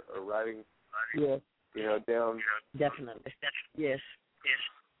journaling or writing? Yeah. You know, down. Definitely. Yes.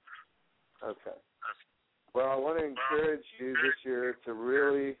 Okay. Well, I want to encourage you this year to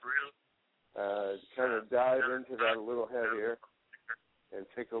really kind of dive into that a little heavier and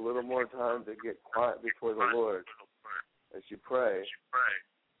take a little more time to get quiet before the Lord as you pray.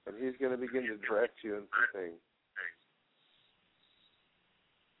 And He's going to begin to direct you in some things.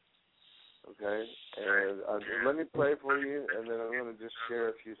 Okay? And let me pray for you, and then I'm going to just share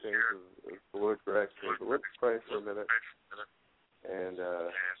a few things as the Lord directs me. But let's pray for a minute, and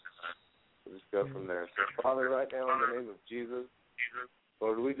we'll just go from there. So, Father, right now in the name of Jesus,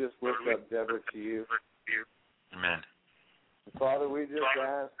 Lord, we just lift up Deborah to you. Amen. Father, we just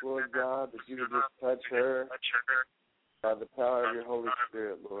ask, Lord God, that you would just touch her by the power of your Holy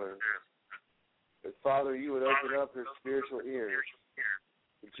Spirit, Lord. That, Father, you would open up her spiritual ears.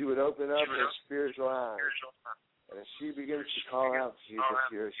 That you would open up her spiritual eyes. And as she begins to call out to you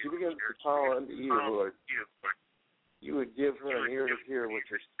this year, as she begins to call unto you, Lord, you would give her an ear to hear what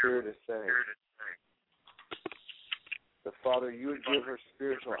your Spirit is saying. That, Father, you would give her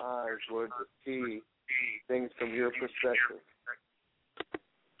spiritual eyes, Lord, to see things from your perspective.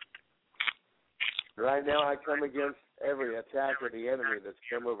 Right now I come against every attack of the enemy that's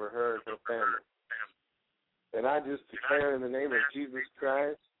come over her and her family. And I just declare in the name of Jesus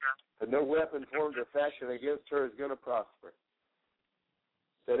Christ that no weapon formed or fashioned against her is going to prosper.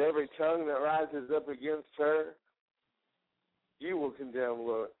 That every tongue that rises up against her, you will condemn,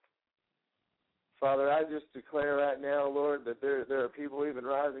 Lord. Father, I just declare right now, Lord, that there are people even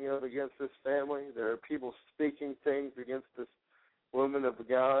rising up against this family. There are people speaking things against this woman of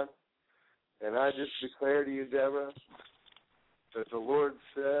God. And I just declare to you, Deborah, that the Lord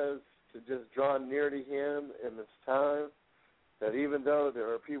says to just draw near to Him in this time, that even though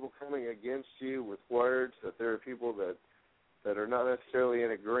there are people coming against you with words, that there are people that are not necessarily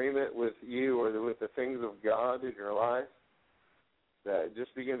in agreement with you or with the things of God in your life, that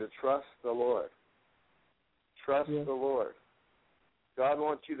just begin to trust the Lord. Trust the Lord. God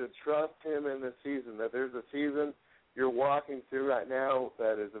wants you to trust Him in this season, that there's a season you're walking through right now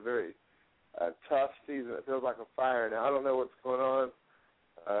that is a very tough season. It feels like a fire. Now, I don't know what's going on.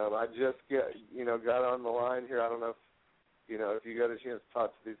 I just got on the line here. I don't know if you got a chance to talk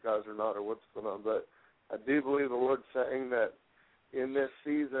to these guys or not or what's going on, but I do believe the Lord's saying that in this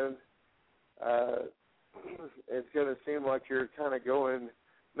season, it's going to seem like you're kind of going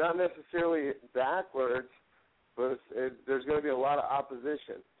not necessarily backwards, but there's going to be a lot of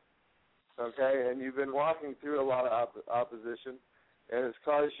opposition, okay? And you've been walking through a lot of opposition, and it's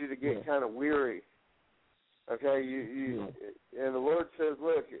caused you to get kind of weary, okay? And the Lord says,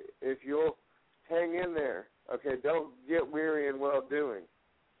 look, if you'll hang in there, okay, don't get weary in well-doing.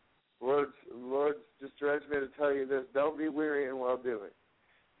 Lord's just directs me to tell you this, don't be weary in well-doing.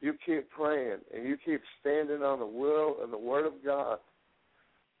 You keep praying, and you keep standing on the will and the Word of God,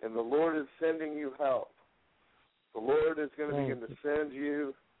 and the Lord is sending you help. The Lord is going to begin to send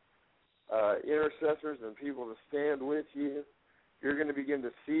you intercessors and people to stand with you. You're going to begin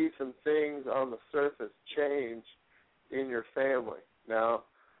to see some things on the surface change in your family. Now,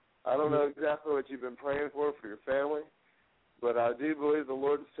 I don't know exactly what you've been praying for your family, but I do believe the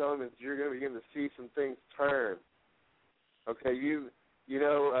Lord is telling me that you're going to begin to see some things turn. Okay, you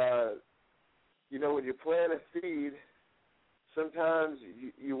know when you plant a seed, sometimes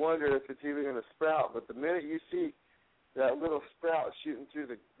you wonder if it's even going to sprout. But the minute you see that little sprout shooting through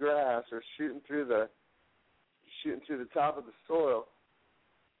the grass or shooting through the top of the soil,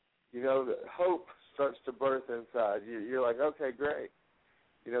 you know, the hope starts to birth inside. You're like, okay, great.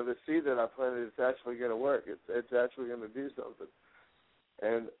 You know, the seed that I planted is actually going to work. It's actually going to do something.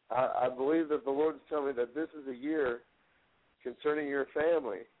 And I believe that the Lord is telling me that this is a year concerning your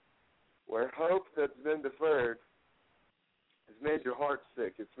family where hope that's been deferred has made your heart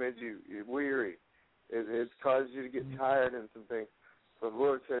sick. It's made you weary. It's caused you to get tired and some things. So the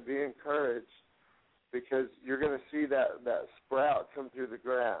Lord said, be encouraged, because you're going to see that sprout come through the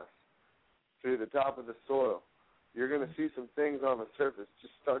grass, through the top of the soil. You're going to see some things on the surface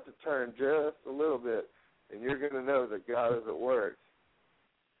just start to turn just a little bit, and you're going to know that God is at work.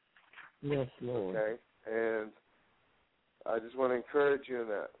 Yes, Lord. Okay? And I just want to encourage you in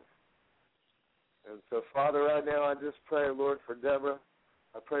that. And so, Father, right now I just pray, Lord, for Deborah.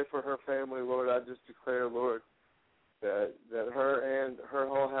 I pray for her family, Lord. I just declare, Lord, that her and her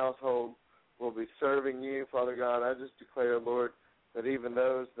whole household will be serving you, Father God. I just declare, Lord, that even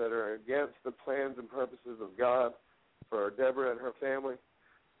those that are against the plans and purposes of God for Deborah and her family,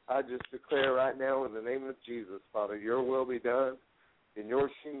 I just declare right now in the name of Jesus, Father, your will be done and your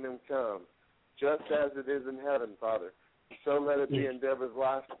kingdom come, just as it is in heaven, Father. So let it be in Deborah's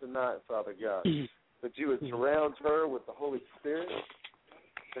life tonight, Father God, that you would surround her with the Holy Spirit,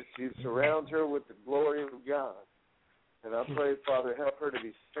 that you surround her with the glory of God. And I pray, Father, help her to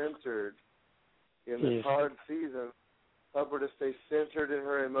be centered in this hard season. Help her to stay centered in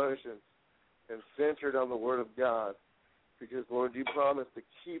her emotions and centered on the Word of God. Because, Lord, you promised to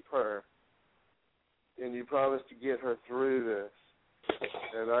keep her, and you promised to get her through this.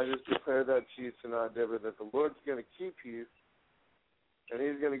 And I just declare that to you tonight, Deborah, that the Lord's going to keep you, and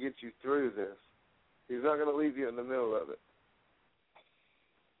he's going to get you through this. He's not going to leave you in the middle of it.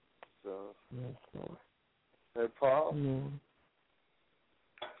 So, yes, Lord. Hey, Paul?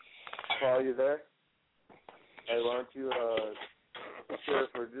 Paul, you there? Hey, why don't you share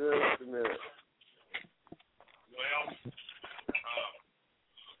for just a minute? Well,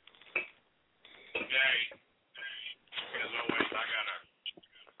 today, as always, I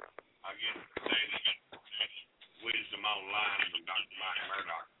get daily wisdom online from Dr. Mike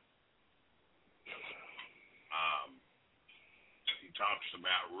Murdoch. He talks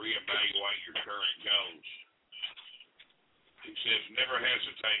about reevaluate your current goals. He says never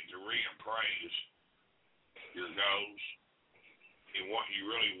hesitate to reappraise your goals and what you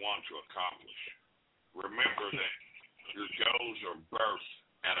really want to accomplish. Remember that your goals are birthed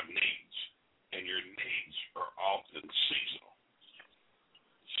out of needs, and your needs are often seasonal.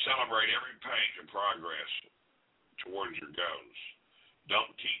 Celebrate every page of progress towards your goals.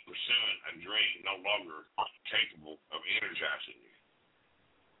 Don't keep pursuing a dream no longer capable of energizing you.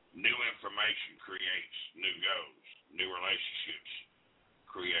 New information creates new goals. New relationships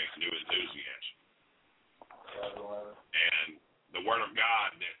create new enthusiasm. And the Word of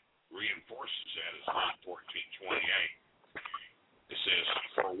God that reinforces that is Luke 14:28. It says,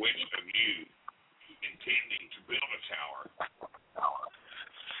 for which of you intending to build a tower,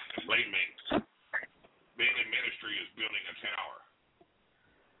 and believe me, being in ministry is building a tower.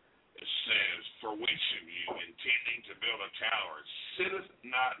 It says, for which of you intending to build a tower sitteth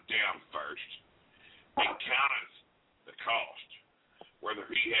not down first and counteth the cost, whether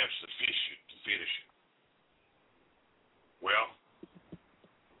he have sufficient to finish it. Well,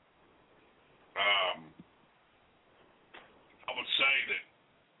 I would say that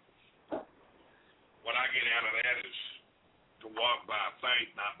what I get out of that is to walk by faith,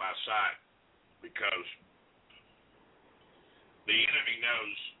 not by sight, because the enemy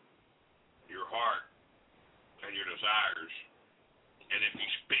knows your heart and your desires, and if you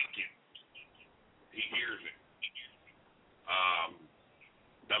speak it, he hears it.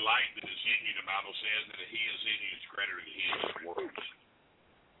 The light that is in you, the Bible says that he is in you is greater than he is in the world.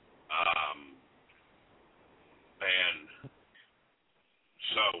 And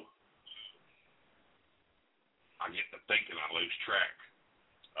so I get to thinking, I lose track.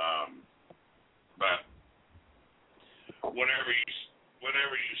 But whenever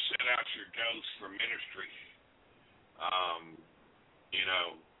you set out your goals for ministry, you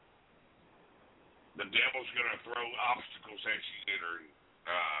know, the devil's going to throw obstacles at you that are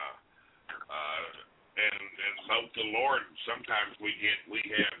And both the Lord, sometimes we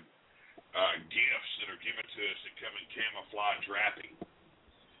have gifts that are given to us that come in camouflage wrapping.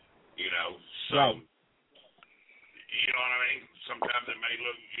 So Right. you know what I mean. Sometimes it may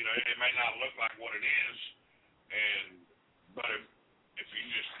look, it may not look like what it is, but if you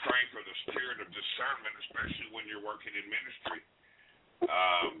just pray for the spirit of discernment, especially when you're working in ministry,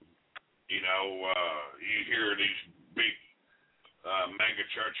 you hear these big mega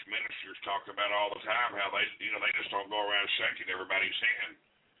church ministers talk about all the time how they just don't go around shaking everybody's hand,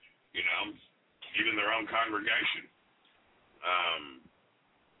 even their own congregation.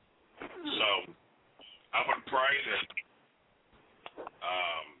 So I would pray that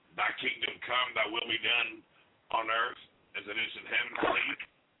thy kingdom come, thy will be done on earth as it is in heaven, please.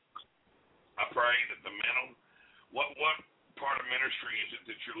 I pray that the mental, what part of ministry is it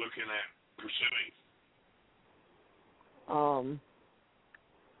that you're looking at pursuing?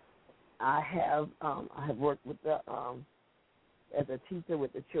 I have worked with as a teacher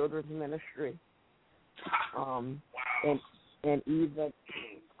with the children's ministry. Wow. And even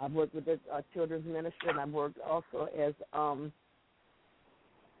I've worked with the children's ministry, and I've worked also as an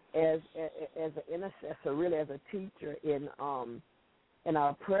intercessor, really as a teacher in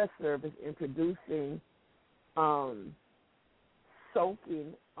our prayer service, introducing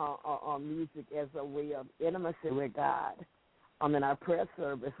soaking on music as a way of intimacy with God. In our prayer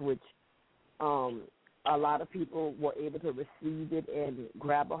service, which a lot of people were able to receive it and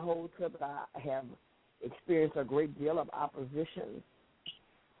grab a hold to, but I have experienced a great deal of opposition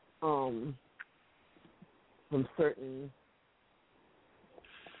from certain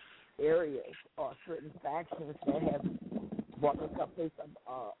areas or certain factions that have brought me to a place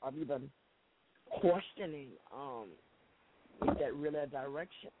of even questioning, is that really a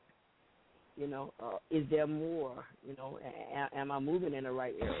direction? Is there more? Am I moving in the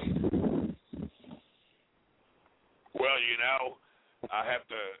right area? Well, I have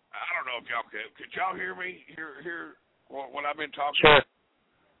to. I don't know if y'all could y'all hear me? Hear what I've been talking? Sure.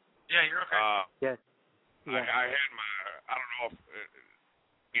 Yeah, you're okay. Yes. Yeah. I had my. I don't know if.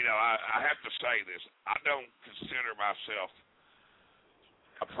 I have to say this. I don't consider myself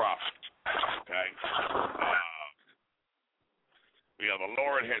a prophet. Okay. The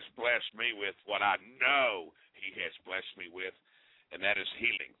Lord has blessed me with what I know He has blessed me with, and that is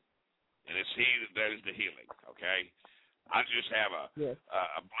healing. And it's He that is the healing. Okay. I just have a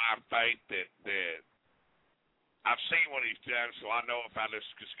blind faith that I've seen what He's done, so I know if I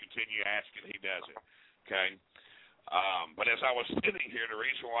just continue asking, He does it. Okay. But as I was sitting here, the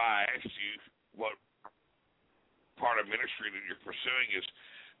reason why I asked you what part of ministry that you're pursuing is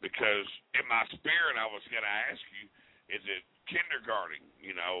because in my spirit I was going to ask you, is it kindergarten,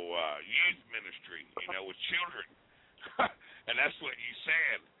 youth ministry, with children? And that's what you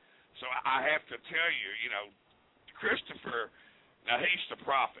said. So I have to tell you, Christopher, now he's the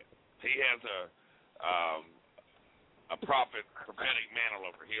prophet. He has a prophetic mantle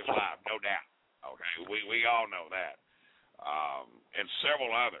over his life, no doubt. Okay, we all know that. And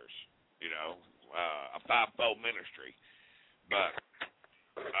several others, a fivefold ministry. But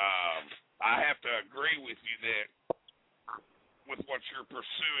I have to agree with you that with what you're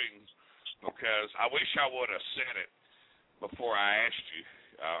pursuing, because I wish I would have said it before I asked you,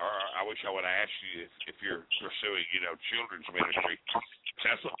 or I wish I would have asked you if you're pursuing, children's ministry.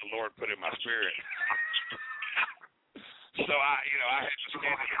 That's what the Lord put in my spirit. So I had to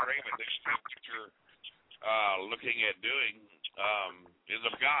stand in agreement that what you're looking at doing is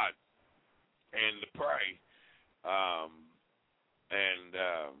of God, and to pray, and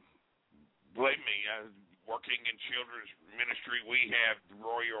believe me, working in children's ministry, we have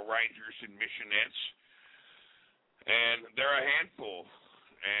Royal Rangers and Missionettes, and they're a handful,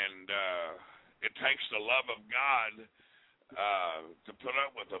 and it takes the love of God to put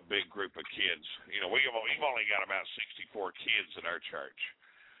up with a big group of kids. We've only got about 64 kids in our church,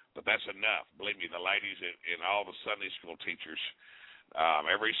 but that's enough. Believe me, the ladies and all the Sunday school teachers,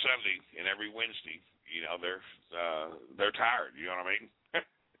 every Sunday and every Wednesday, they're tired. You know what I mean?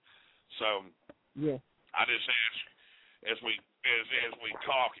 So yeah. I just ask as we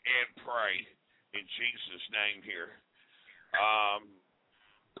talk and pray in Jesus' name here,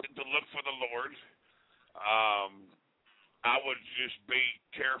 to look for the Lord. I would just be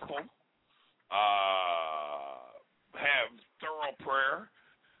careful, have thorough prayer,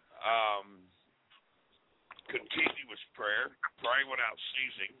 continuous prayer, pray without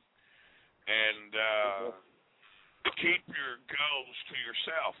ceasing, and keep your goals to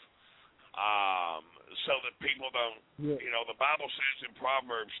yourself, so that people don't, the Bible says in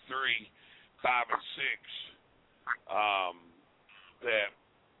Proverbs 3:5 and 6, that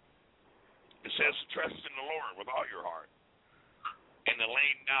It says trust in the Lord with all your heart, and to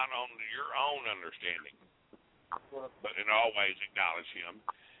lean not on your own understanding, but in all ways acknowledge Him,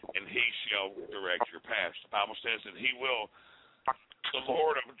 and He shall direct your paths. The Bible says that the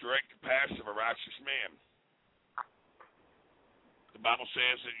Lord will direct the paths of a righteous man. The Bible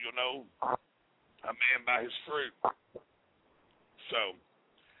says that you'll know a man by his fruit. So,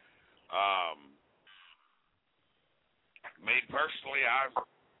 me personally, I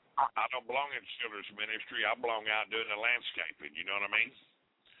don't belong in children's ministry. I belong out doing the landscaping. You know what I mean?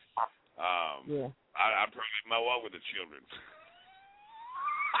 Yeah. I'd probably mow over the children.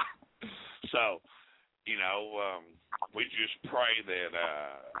 So, we just pray that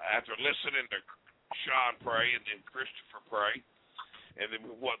after listening to Sean pray and then Christopher pray, and then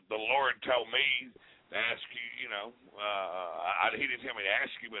what the Lord told me to ask you, he didn't tell me to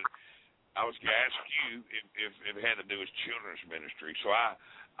ask you, but I was going to ask you if it had to do with children's ministry. So I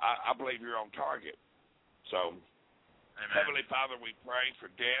believe you're on target. So, amen. Heavenly Father, we pray for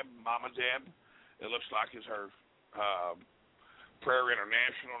Deb, Mama Deb. It looks like it's her Prayer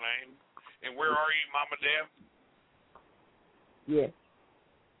International name. And where are you, Mama Deb? Yes.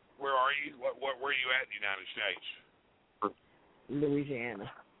 Where are you? Where are you at in the United States?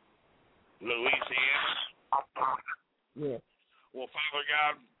 Louisiana. Louisiana? Yes. Well, Father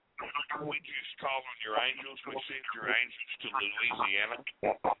God, we just call on your angels. We send your angels to Louisiana.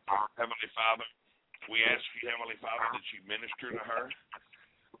 Heavenly Father, we ask you, Heavenly Father, that you minister to her.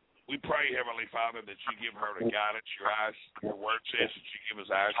 We pray, Heavenly Father, that you give her the guidance, your eyes. Your word says that you give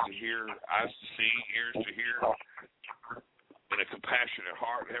us eyes to hear, eyes to see, ears to hear, and a compassionate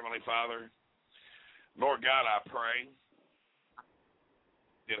heart, Heavenly Father. Lord God, I pray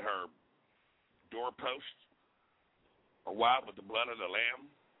that her doorposts are white with the blood of the Lamb.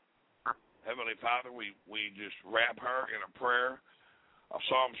 Heavenly Father, we just wrap her in a prayer, a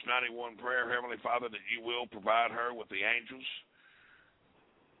Psalms 91 prayer, Heavenly Father, that you will provide her with the angels.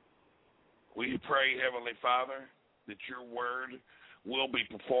 We pray, Heavenly Father, that your word will be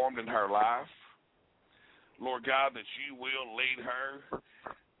performed in her life. Lord God, that you will lead her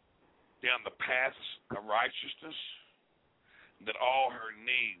down the paths of righteousness, that all her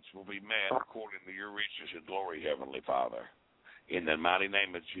needs will be met according to your riches and glory, Heavenly Father. In the mighty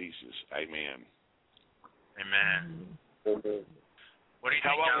name of Jesus, amen. Amen. What do you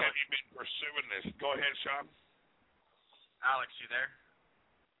How think, long Alex? have you been pursuing this? Go ahead, Sean. Alex, you there?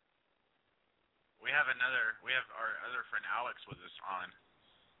 We have our other friend Alex with us on.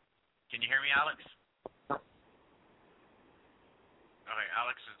 Can you hear me, Alex? Okay,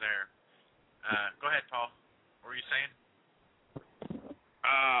 Alex is there. Go ahead, Paul. What were you saying?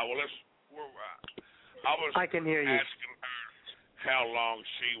 I can hear you. Asking her how long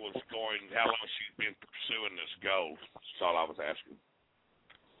she's been pursuing this goal. That's all I was asking.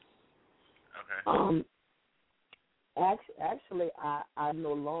 Okay. Actually, I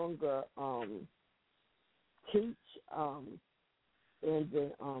no longer teach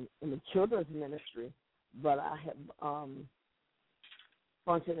in the children's ministry, but I have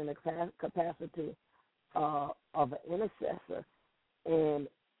functioned in the capacity of an intercessor, and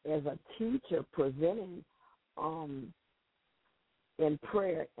as a teacher presenting in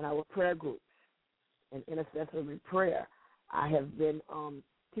prayer in our prayer groups and intercessory prayer. I have been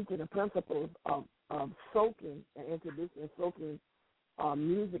teaching the principles of soaking and introducing soaking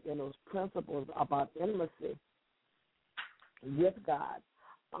music and those principles about intimacy with God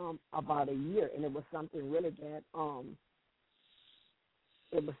about a year, and it was something really that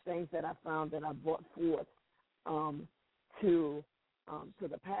it was things that I found that I brought forth to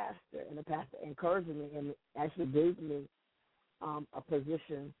the pastor, and the pastor encouraged me and actually gave me a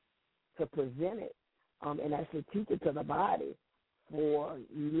position to present it and actually teach it to the body for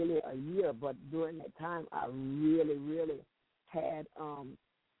nearly a year. But during that time, I really, really had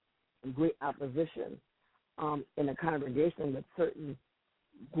great opposition in the congregation with certain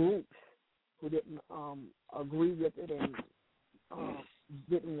groups who didn't agree with it and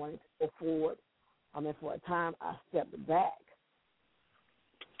didn't want it to go forward. And for a time, I stepped back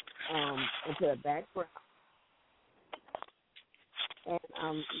into the background. And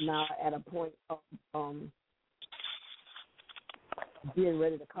I'm now at a point of being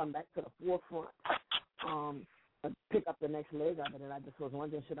ready to come back to the forefront, pick up the next leg of it. And I just was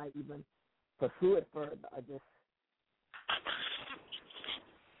wondering, should I even pursue it further or just...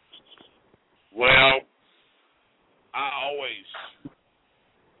 Well, I always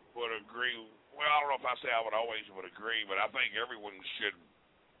would agree. Well, I don't know if I say I would always would agree, but I think everyone should,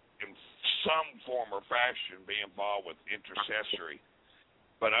 in some form or fashion, be involved with intercessory.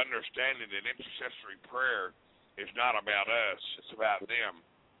 But understanding that intercessory prayer is not about us, it's about them.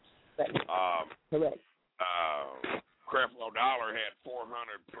 Correct. Creflo Dollar had 400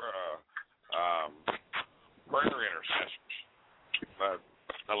 prayer intercessors. But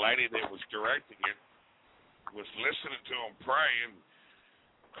the lady that was directing it was listening to him pray, and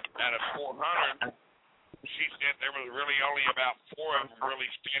out of 400, she said there was really only about 4 of them really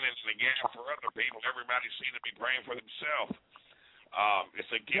standing in the gap for other people. Everybody seemed to be praying for themselves.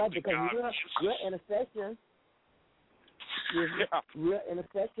 It's a gift that God gives. Real intercession. Real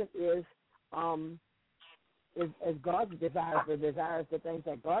intercession is God's desires, the things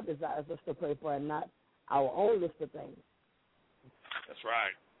that God desires us to pray for, and not our own list of things. That's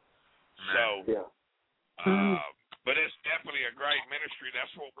right. So, but it's definitely a great ministry.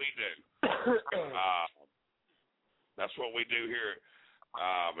 That's what we do. That's what we do here.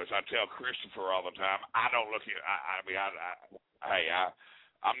 As I tell Christopher all the time, I don't look at.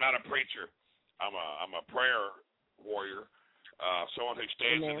 I'm not a preacher. I'm a prayer warrior. Someone who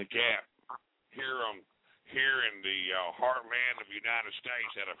stands in the gap here in the heartland of the United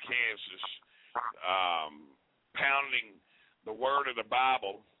States, out of Kansas, pounding the word of the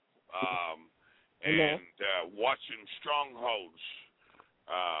Bible, and watching strongholds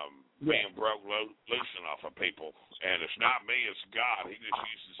being broke loosen off of people. And it's not me, it's God. He just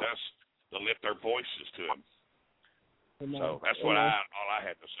uses us to lift their voices to him. Amen. So that's what all I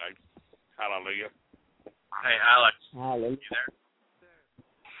had to say. Hallelujah. Hey, Alex. Hallelujah. You there?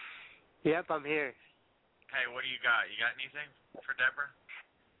 Yep, I'm here. Hey, what do you got? You got anything for Deborah?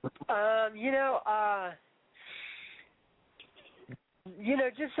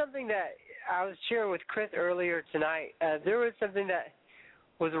 Just something that I was sharing with Chris earlier tonight. There was something that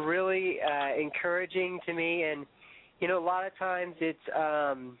was really encouraging to me, and a lot of times it's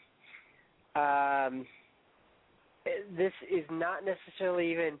this is not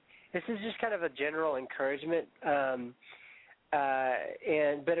necessarily even. This is just kind of a general encouragement, but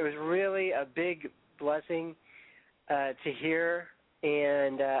it was really a big blessing to hear,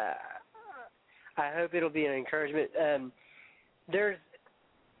 and I hope it'll be an encouragement. There's,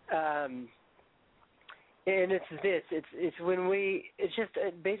 and it's this. It's when it's just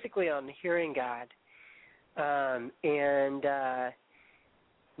basically on hearing God, and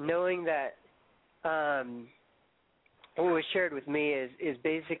knowing that. What was shared with me is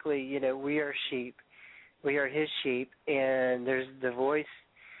basically, we are sheep. We are his sheep, and there's the voice.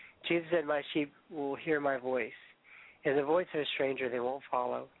 Jesus said, my sheep will hear my voice. And the voice of a stranger they won't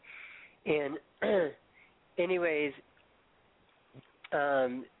follow. And anyways,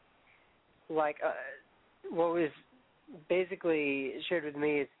 what was basically shared with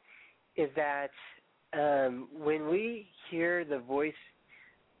me is that when we hear the voice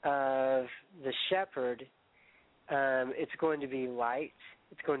of the shepherd, it's going to be light,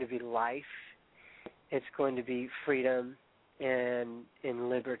 it's going to be life, it's going to be freedom and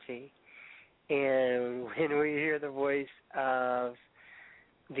liberty. And when we hear the voice of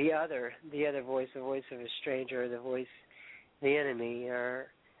the other voice, the voice of a stranger, the voice of the enemy, or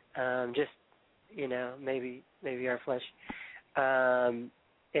just, maybe our flesh,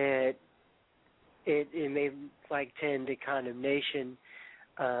 it may tend to condemnation,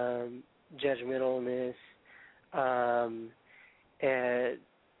 judgmentalness, and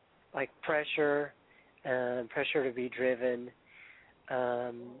pressure to be driven,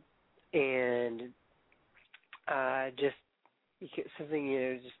 and just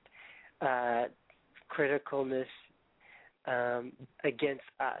something, criticalness against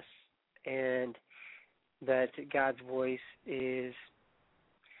us, and that God's voice is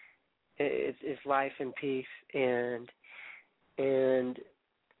life and peace, and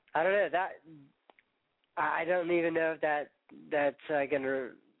I don't know that. I don't even know if that's going to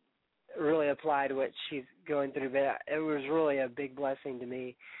really apply to what she's going through, but it was really a big blessing to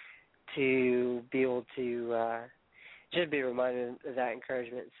me to be able to just be reminded of that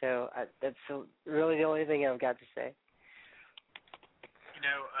encouragement. So that's really the only thing I've got to say.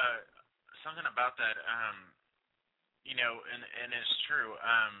 Something about that, and it's true,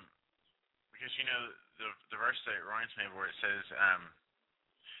 because, the verse that reminds me of where it says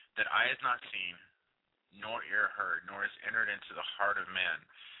that eye has not seen, nor ear heard, nor has entered into the heart of man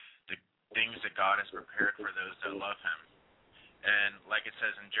the things that God has prepared for those that love him. And like it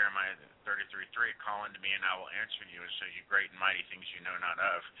says in Jeremiah 33:3, call unto me and I will answer you and show you great and mighty things you know not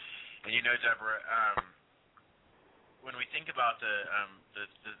of. And Deborah, when we think about the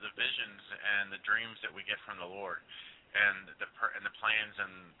visions and the dreams that we get from the Lord, and the plans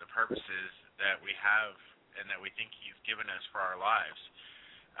and the purposes that we have and that we think he's given us for our lives,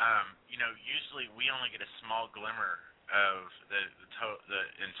 usually we only get a small glimmer of the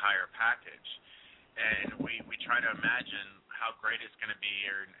entire package, and we try to imagine how great it's going to be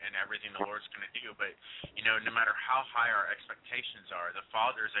and everything the Lord's going to do. But, no matter how high our expectations are, the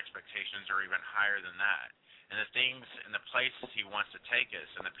Father's expectations are even higher than that. And the things and the places He wants to take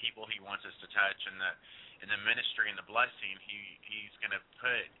us and the people He wants us to touch and the ministry and the blessing He's going to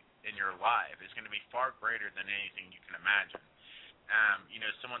put in your life is going to be far greater than anything you can imagine.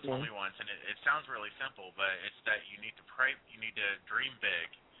 Someone told me once, and it sounds really simple, but it's that you need to pray, you need to dream big,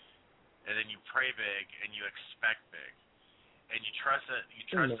 and then you pray big, and you expect big, and you trust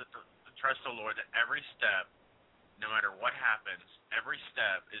the Lord that every step, no matter what happens, every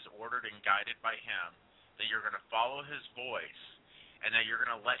step is ordered and guided by Him. That you're going to follow His voice, and that you're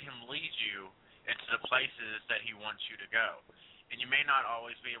going to let Him lead you into the places that He wants you to go. And you may not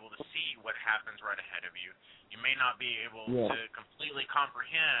always be able to see what happens right ahead of you. You may not be able to completely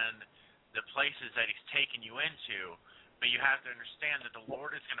comprehend the places that He's taken you into, but you have to understand that the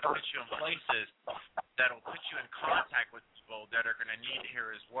Lord is going to put you in places that will put you in contact with people that are going to need to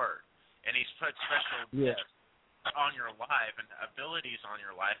hear His word. And He's put special gifts on your life and abilities on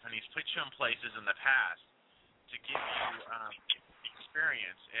your life, and He's put you in places in the past to give you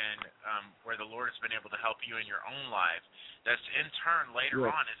experience and where the Lord has been able to help you in your own life. That's in turn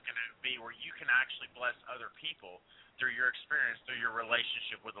later on is going to be where you can actually bless other people through your experience, through your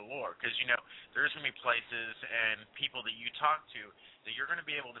relationship with the Lord. Because, there's going to be places and people that you talk to that you're going to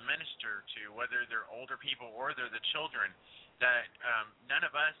be able to minister to, whether they're older people or they're the children, that none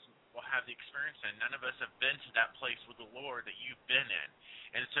of us will have the experience in. None of us have been to that place with the Lord that you've been in.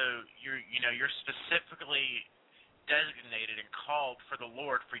 And so you're specifically designated and called for the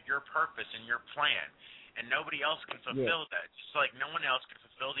Lord for your purpose and your plan. And nobody else can fulfill that. Just like no one else can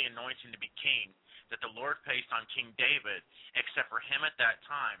fulfill the anointing to be king that the Lord placed on King David, except for him at that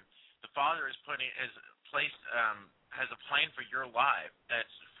time. The Father has a plan for your life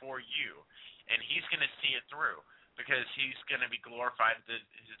that's for you, and He's going to see it through because He's going to be glorified.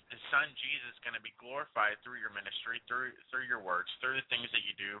 His Son Jesus is going to be glorified through your ministry, through your works, through the things that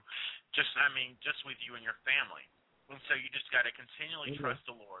you do. Just with you and your family. And so you just got to continually trust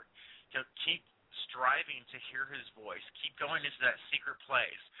the Lord, to keep striving to hear His voice, keep going into that secret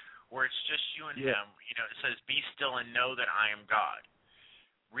place where it's just you and Him. It says, "Be still and know that I am God."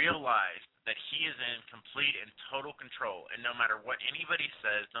 Realize that He is in complete and total control, and no matter what anybody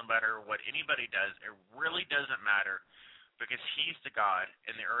says, no matter what anybody does, it really doesn't matter, because He's the God,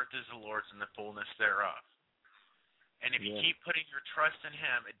 and the earth is the Lord's and the fullness thereof. And if you keep putting your trust in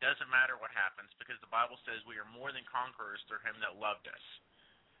Him, it doesn't matter what happens, because the Bible says we are more than conquerors through Him that loved us.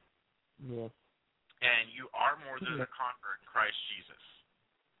 Yes. And you are more than a conqueror in Christ Jesus.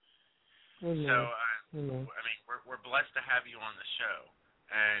 Amen. So, Amen. we're blessed to have you on the show.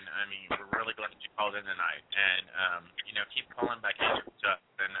 And, we're really glad that you called in tonight. And, keep calling back in and stuff,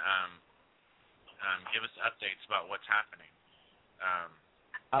 and give us updates about what's happening.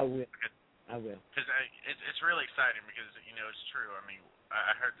 I will. Because it's really exciting because, it's true.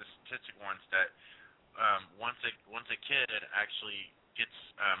 I heard the statistic once that once a kid actually gets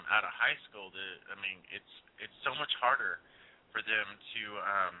out of high school, it's so much harder for them to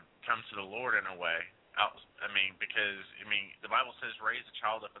come to the Lord in a way. Because the Bible says, raise a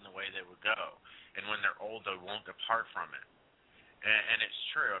child up in the way they would go, and when they're old, they won't depart from it. And it's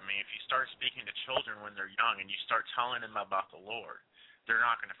true. If you start speaking to children when they're young and you start telling them about the Lord, they're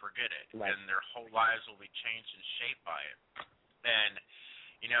not going to forget it, and their whole lives will be changed and shaped by it. And,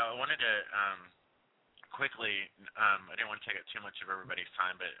 I wanted to quickly, I didn't want to take up too much of everybody's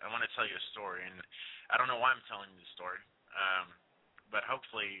time, but I want to tell you a story, and I don't know why I'm telling you the story, but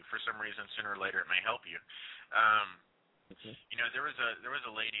hopefully, for some reason, sooner or later, it may help you. There was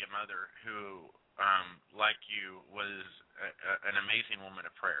a lady, a mother, who, like you, was an amazing woman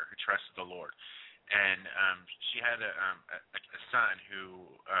of prayer who trusted the Lord. And she had a son who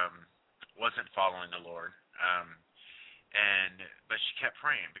wasn't following the Lord, but she kept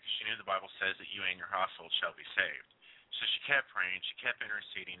praying because she knew the Bible says that you and your household shall be saved. So she kept praying, she kept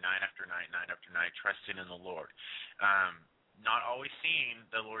interceding night after night, trusting in the Lord. Not always seeing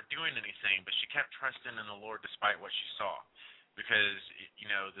the Lord doing anything, but she kept trusting in the Lord despite what she saw, because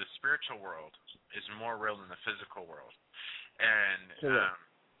the spiritual world is more real than the physical world. And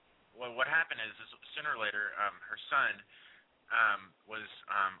well, what happened is sooner or later, her son was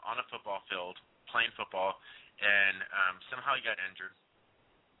on a football field playing football, and somehow he got injured,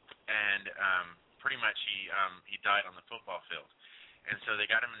 and pretty much he died on the football field. And so they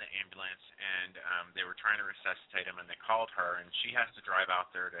got him in the ambulance, and they were trying to resuscitate him, and they called her, and she has to drive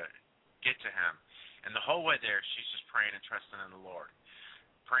out there to get to him. And the whole way there, she's just praying and trusting in the Lord.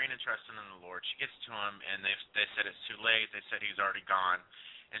 Praying and trusting in the Lord. She gets to him, and they said it's too late. They said he's already gone.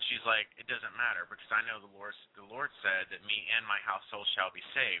 And she's like, it doesn't matter because I know the Lord said that me and my household shall be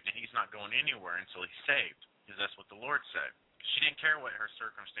saved, and he's not going anywhere until he's saved, because that's what the Lord said. She didn't care what her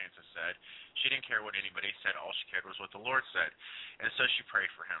circumstances said. She didn't care what anybody said. All she cared was what the Lord said. And so she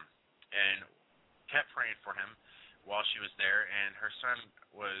prayed for him and kept praying for him while she was there, and her son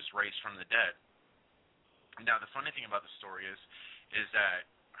was raised from the dead. Now, the funny thing about the story is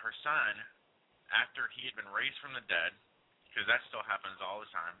that her son, after he had been raised from the dead, because that still happens all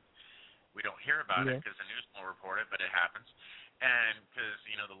the time. We don't hear about it because the news won't report it, but it happens. And because,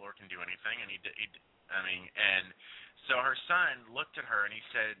 the Lord can do anything. And and so her son looked at her and he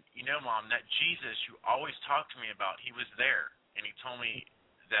said, Mom, that Jesus you always talked to me about, he was there. And he told me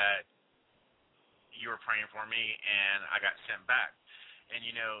that you were praying for me and I got sent back. And,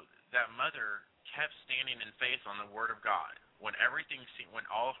 that mother kept standing in faith on the Word of God. When everything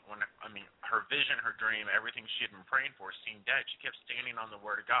her vision, her dream, everything she had been praying for seemed dead, she kept standing on the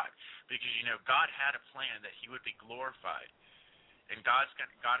Word of God. Because, God had a plan that he would be glorified. And God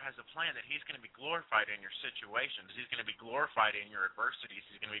has a plan that he's going to be glorified in your situations. He's going to be glorified in your adversities.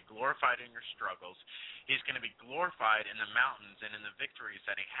 He's going to be glorified in your struggles. He's going to be glorified in the mountains and in the victories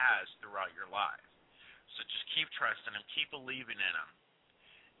that he has throughout your life. So just keep trusting him, keep believing in him,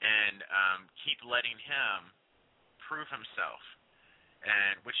 and keep letting him prove himself,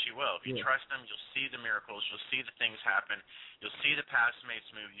 and which he will. If you trust him, you'll see the miracles, you'll see the things happen, you'll see the paths made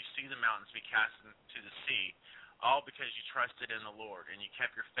smooth, you see the mountains be cast into the sea, all because you trusted in the Lord and you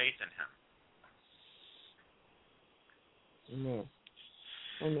kept your faith in him. Amen.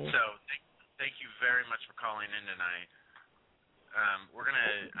 Amen. So thank you very much for calling in tonight. I'm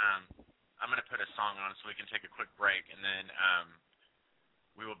gonna put a song on so we can take a quick break, and then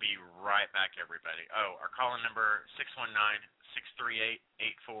we will be right back, everybody. Oh, our call-in number,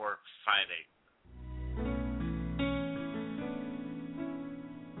 619-638-8458.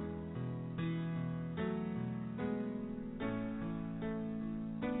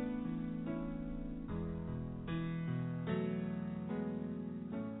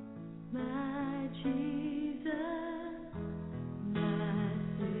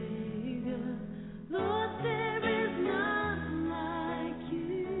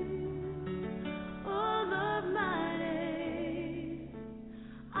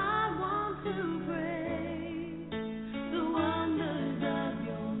 To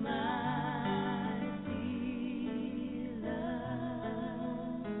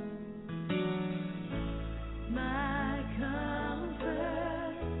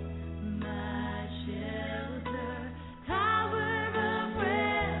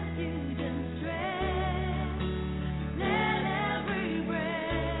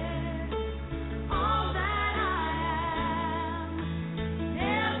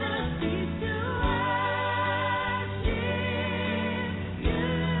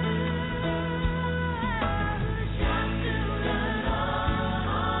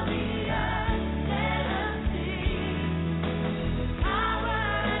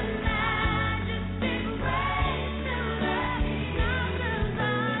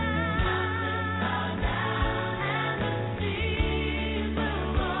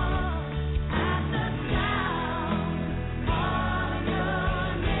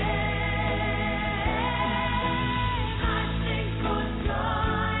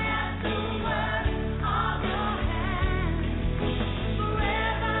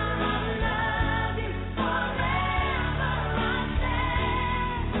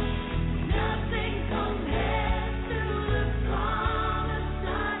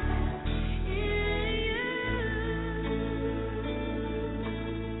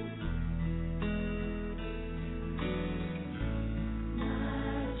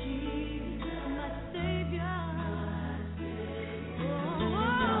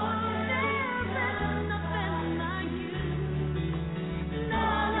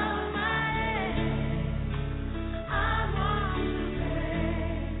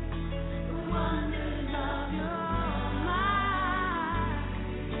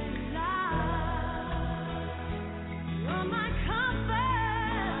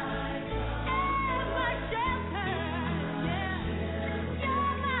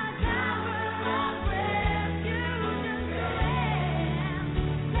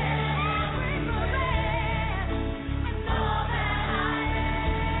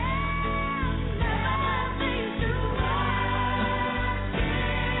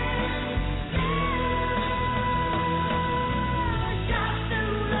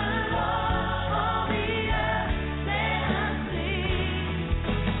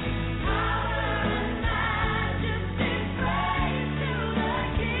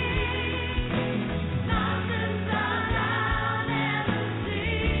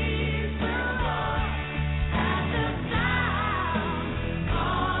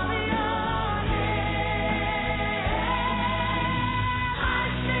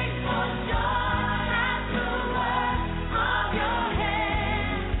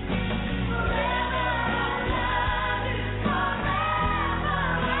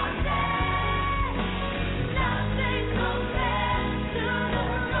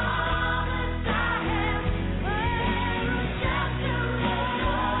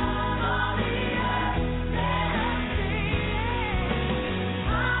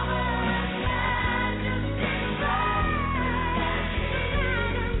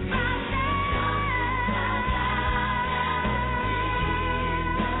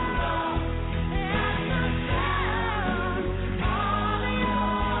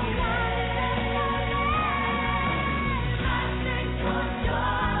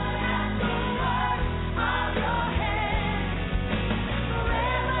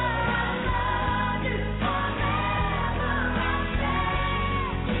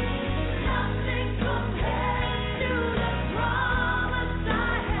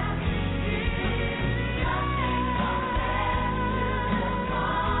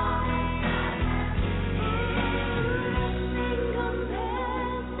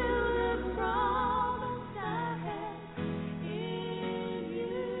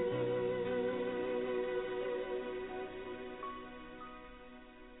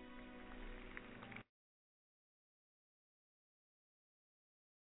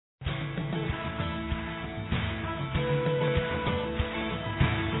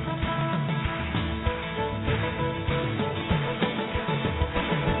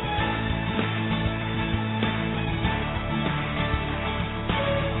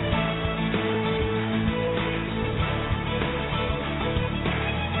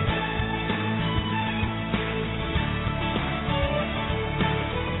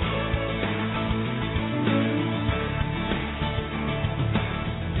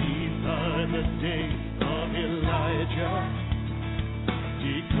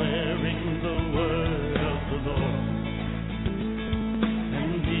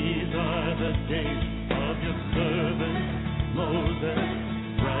days of your servant Moses,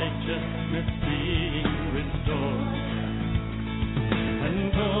 righteousness being restored.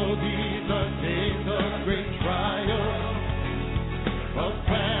 And though these are days of great trial, of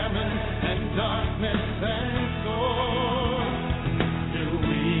famine and darkness and storm, still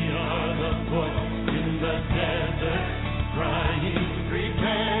we are the voice in the desert, crying,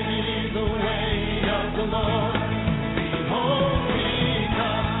 prepare ye the way of the Lord. Behold, we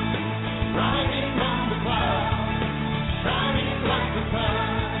come, riding on the clouds, shining like the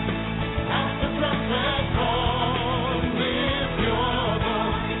sun, as the trumpet call, lift your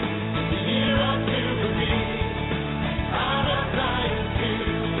voice in the year of Jubilee, out of Zion to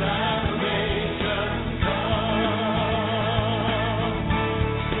salvation come.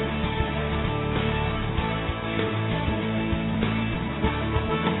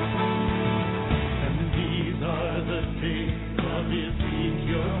 And these are the days of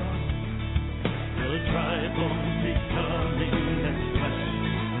Ezekiel, the dry bones becoming as flesh.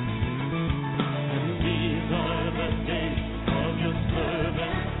 And these are the days of your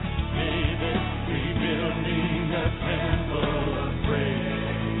servant David, rebuilding a temple of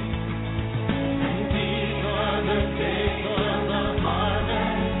praise. And these are the days of the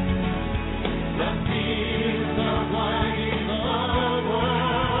harvest, the fields of wine of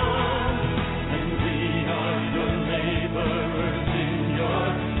world. And we are your laborers in your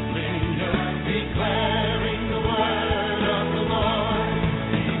vineyard, declaring the word of the Lord.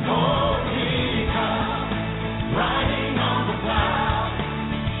 Behold, we come, riding on the clouds,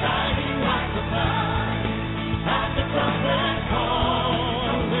 shining like the sun, at the trumpet call,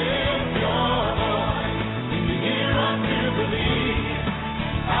 lift your voice in the year of Jubilee,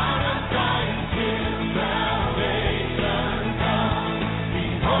 out of Zion to salvation come.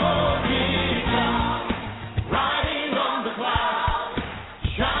 Behold, we come, riding on the clouds,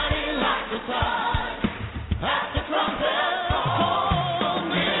 shining like the sun, at the trumpet call,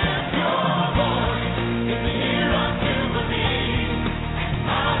 lift your voice in the year of Jubilee,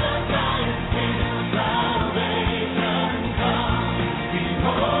 out of Zion to salvation come.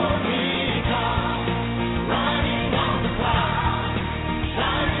 Behold, we come, riding on the clouds,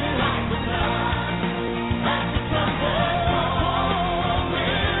 shining like the sun, at the trumpet call,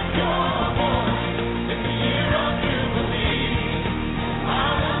 lift your voice in the year of Jubilee,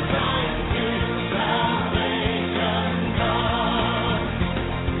 out of Zion to salvation come.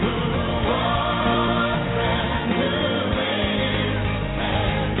 Who was and who is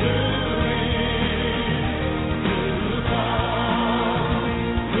and who is to come.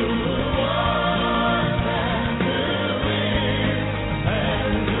 Who was and who is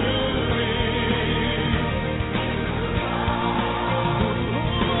and who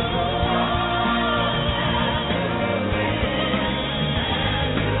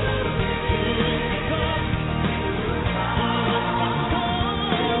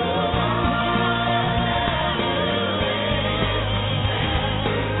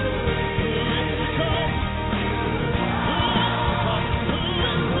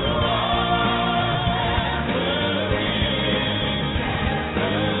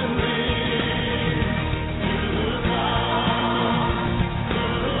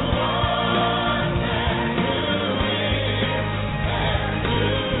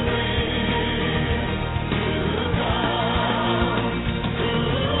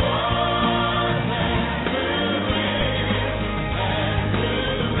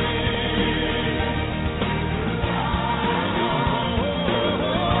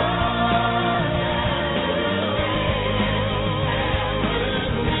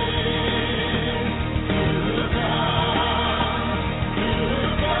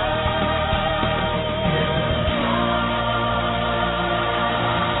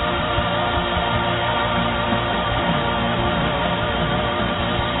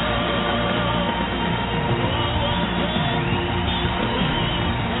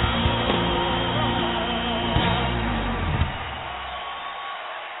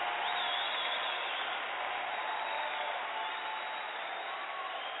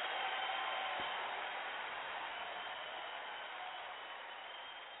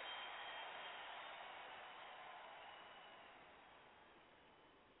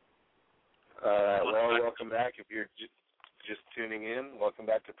Well, welcome back. If you're just tuning in, welcome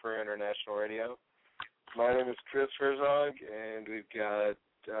back to Prayer International Radio. My name is Chris Herzog, and we've got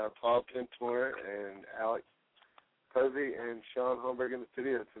Paul Pintor and Alex Posey and Sean Holmberg in the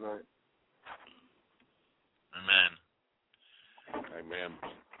studio tonight. Amen. Amen.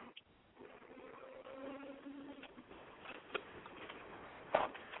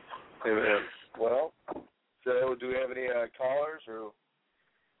 Amen. Well, so do we have any callers, or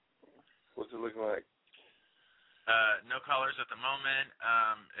What's it looking like? No callers at the moment.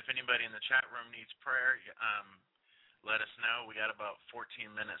 If anybody in the chat room needs prayer, let us know. We got about 14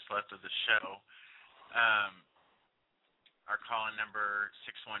 minutes left of the show. Our call-in number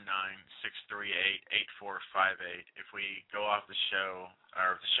 619-638-8458. If we go off the show,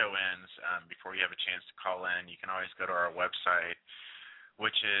 or if the show ends before you have a chance to call in, you can always go to our website,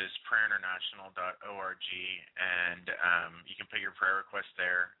 which is prayerinternational.org, and you can put your prayer request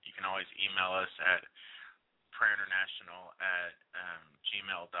there. You can always email us at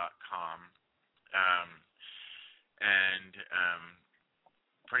prayerinternational@gmail.com.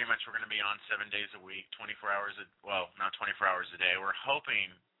 Pretty much we're going to be on 7 days a week, 24 hours not 24 hours a day. We're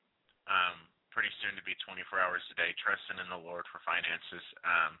hoping pretty soon to be 24 hours a day, trusting in the Lord for finances.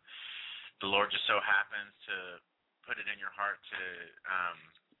 The Lord just so happens to put it in your heart to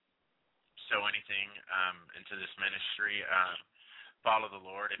sow anything into this ministry. Follow the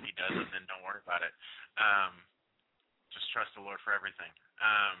Lord. If he doesn't, then don't worry about it. Just trust the Lord for everything.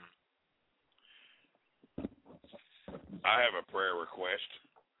 I have a prayer request.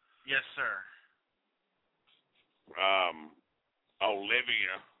 Yes, sir.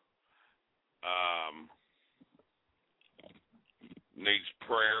 Olivia needs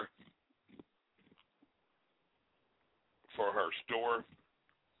prayer for her store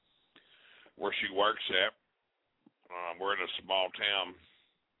where she works at. We're in a small town,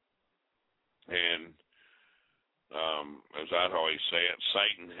 and as I'd always say it,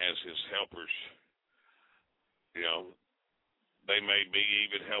 Satan has his helpers. You know, they may be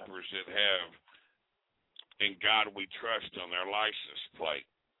even helpers that have "In God We Trust" on their license plate.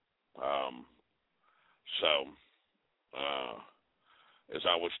 As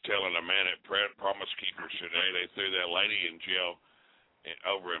I was telling a man at Promise Keepers today, they threw that lady in jail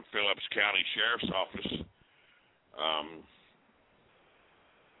over in Phillips County Sheriff's Office.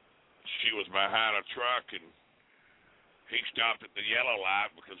 She was behind a truck, and he stopped at the yellow light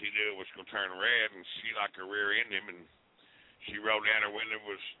because he knew it was going to turn red, and she like a rear-ended him, and she rolled down her window,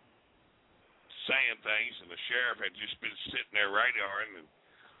 was saying things, and the sheriff had just been sitting there radaring, and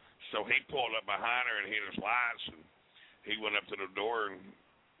so he pulled up behind her and hit his lights, and he went up to the door, and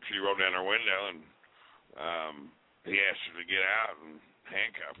she rolled down her window, and he asked her to get out and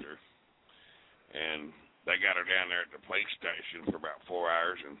handcuffed her, and they got her down there at the police station for about 4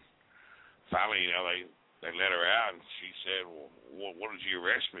 hours, and finally, you know, they let her out, and she said, well, what did you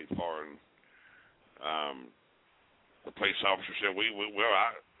arrest me for? And the police officer said,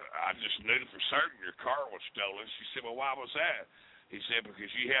 I just knew for certain your car was stolen. She said, well, why was that? He said, because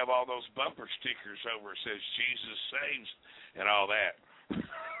you have all those bumper stickers over it says Jesus saves and all that.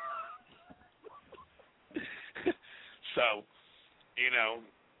 So, you know,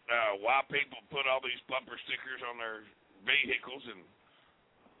 why people put all these bumper stickers on their vehicles and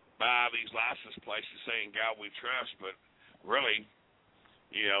buy these license plates saying God we trust, but really,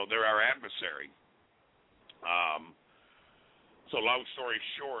 you know, they're our adversary. So long story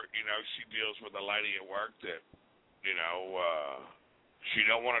short, you know, she deals with a lady at work that, you know, she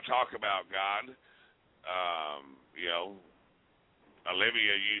don't want to talk about God. You know,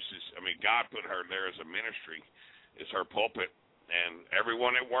 Olivia God put her there as a ministry. It's her pulpit. And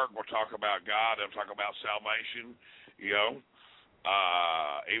everyone at work will talk about God. They'll talk about salvation, you know.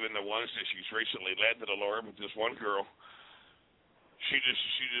 Even the ones that she's recently led to the Lord, but this one girl, she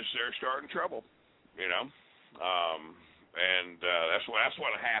just there starting trouble, you know. That's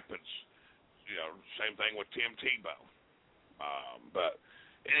what happens. You know, same thing with Tim Tebow. But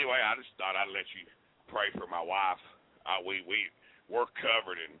anyway, I just thought I'd let you pray for my wife. We're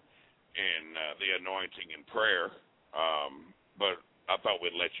covered in the anointing and prayer. But I thought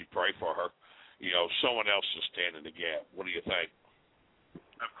we'd let you pray for her. You know, someone else is standing the gap. What do you think?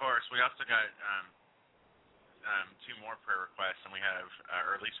 Of course. We also got 2 more prayer requests, and we have,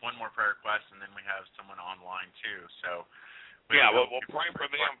 or at least 1 more prayer request, and then we have someone online too. So we'll pray for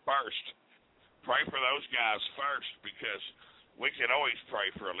them first. Pray for those guys first, because we can always pray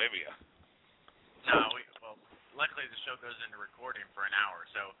for Olivia. No, luckily the show goes into recording for an hour.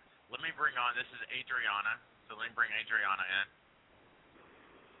 So let me bring on. This is Adriana. So let me bring Adriana in.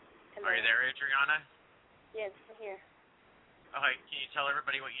 Hello. Are you there, Adriana? Yes, I'm here. Okay, can you tell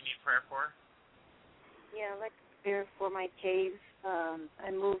everybody what you need prayer for? Yeah, I'd like prayer for my case.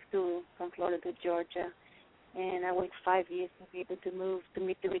 I moved from Florida to Georgia, and I waited 5 years to be able to move to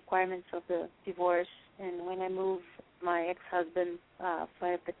meet the requirements of the divorce. And when I moved, my ex-husband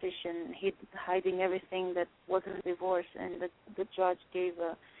filed a petition hiding everything that wasn't a divorce, and the judge gave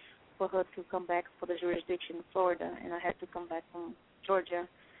for her to come back for the jurisdiction in Florida, and I had to come back from Georgia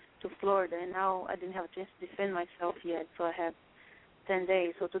to Florida, and now I didn't have a chance to defend myself yet, so I have 10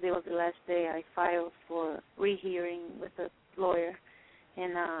 days. So today was the last day. I filed for rehearing with the lawyer,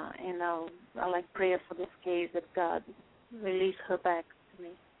 and I'll like prayer for this case that God release her back to me.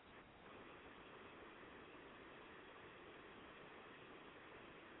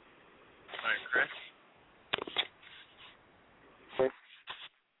 All right, Chris.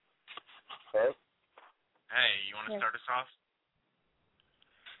 Okay. Hey, you want to start us off?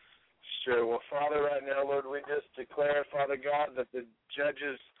 Sure. Well, Father, right now, Lord, we just declare, Father God, that the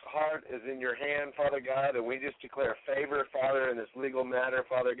judge's heart is in your hand, Father God, and we just declare favor, Father, in this legal matter,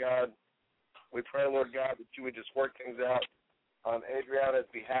 Father God. We pray, Lord God, that you would just work things out on Adriana's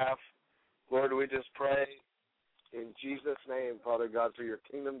behalf. Lord, we just pray in Jesus' name, Father God, for your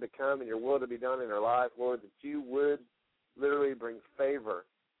kingdom to come and your will to be done in her life, Lord, that you would literally bring favor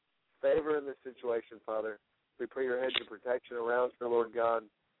in this situation, Father. We pray your hedge of protection around her, Lord God.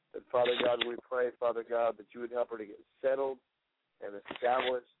 That, Father God, we pray, Father God, that you would help her to get settled and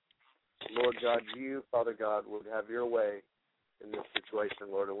established. Lord God, you, Father God, would have your way in this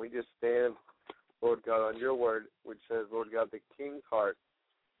situation, Lord. And we just stand, Lord God, on your word, which says, Lord God, the king's heart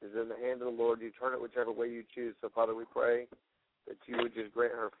is in the hand of the Lord. You turn it whichever way you choose. So, Father, we pray that you would just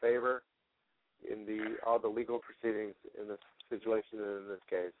grant her favor in all the legal proceedings in this situation and in this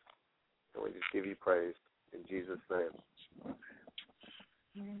case. And we just give you praise in Jesus' name.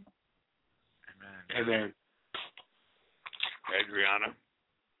 Amen. Amen. Adriana,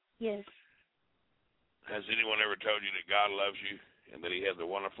 Yes. has anyone ever told you that God loves you and that he has a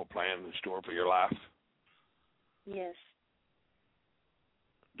wonderful plan in store for your life? Yes.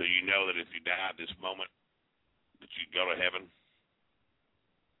 Do you know that if you die at this moment, that you'd go to heaven?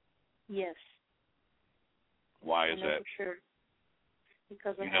 Yes. Why I is know that? for sure.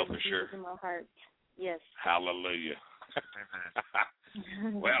 Because I You know have for Jesus sure? in my heart. Yes. Hallelujah.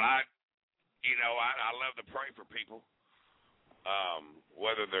 Well, I love to pray for people,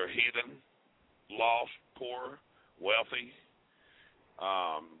 whether they're heathen, lost, poor, wealthy,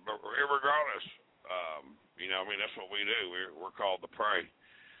 but regardless, that's what we do. We're called to pray.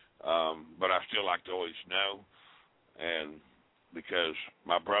 But I still like to always know, and because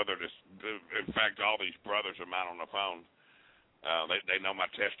my brother, in fact, all these brothers of mine on the phone, they know my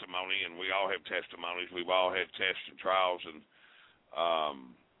testimony, and we all have testimonies. We've all had tests and trials, and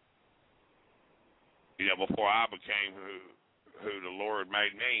before I became who the Lord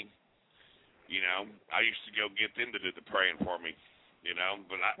made me, I used to go get them to do the praying for me,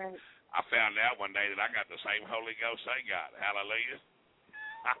 but I found out one day that I got the same Holy Ghost they got. Hallelujah.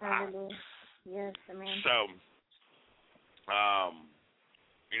 Hallelujah. Yes, amen. So,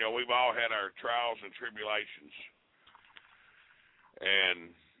 we've all had our trials and tribulations,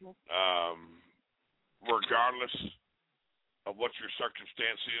 and regardless of what your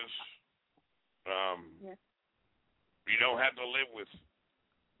circumstance is, you don't have to live with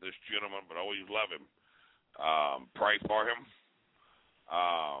this gentleman, but always love him. Pray for him.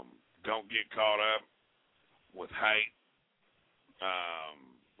 Don't get caught up with hate.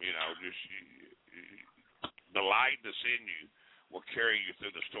 The light that's in you will carry you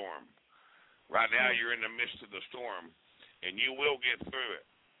through the storm. Right now, you're in the midst of the storm, and you will get through it.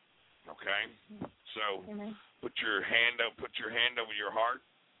 Okay? So, put your hand over your heart,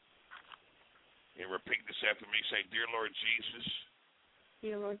 and repeat this after me. Say, "Dear Lord Jesus."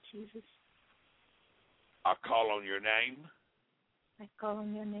 Dear Lord Jesus. I call on your name. I call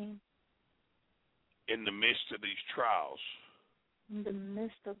on your name. In the midst of these trials. In the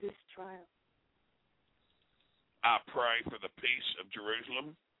midst of this trial. I pray for the peace of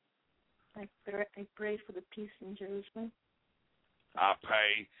Jerusalem. I pray for the peace in Jerusalem. I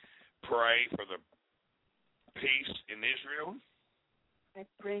pray for the peace in Israel. I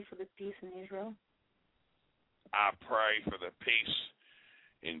pray for the peace in Israel. I pray for the peace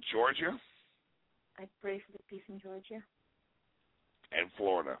in Georgia. I pray for the peace in Georgia. And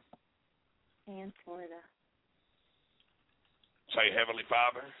Florida. And Florida. Say, Heavenly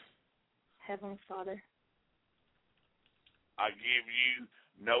Father. Heavenly Father. I give you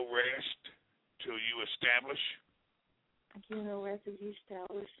no rest till you establish. I give you no rest till you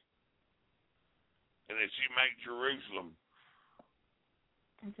establish. And that you make Jerusalem.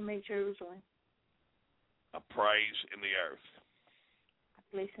 And to make Jerusalem. A praise in the earth. A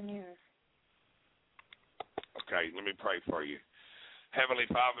place in the earth. Okay, let me pray for you. Heavenly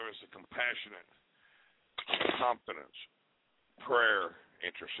Father is a compassionate, confident prayer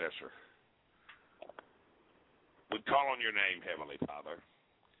intercessor. We call on your name, Heavenly Father.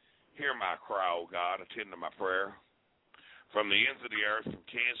 Hear my cry, O God. Attend to my prayer. From the ends of the earth, from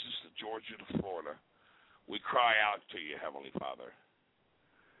Kansas to Georgia to Florida, we cry out to you, Heavenly Father.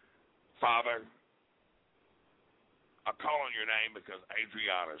 Father, I call on your name because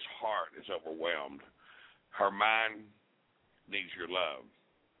Adriana's heart is overwhelmed. Her mind needs your love.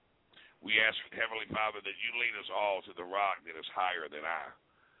 We ask, Heavenly Father, that you lead us all to the rock that is higher than I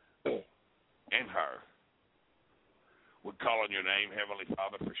and her. We call on your name, Heavenly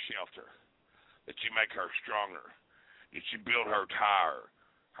Father, for shelter, that you make her stronger, that you build her tower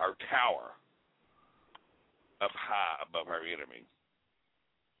up high above her enemy.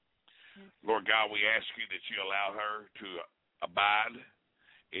 Lord God, we ask you that you allow her to abide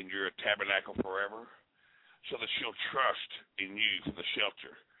in your tabernacle forever, so that she'll trust in you for the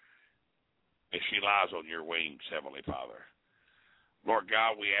shelter as she lies on your wings, Heavenly Father. Lord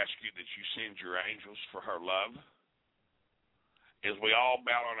God, we ask you that you send your angels for her love as we all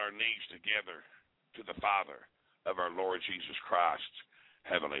bow on our knees together to the Father of our Lord Jesus Christ,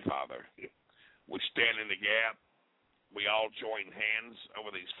 Heavenly Father. We stand in the gap. We all join hands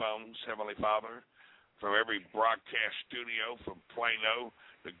over these phones, Heavenly Father, from every broadcast studio, from Plano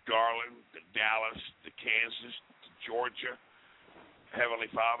to Garland to Dallas to Kansas to Georgia.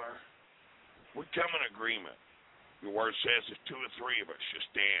 Heavenly Father, we come in agreement. Your word says if two or three of us shall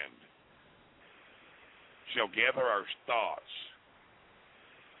stand, shall gather our thoughts.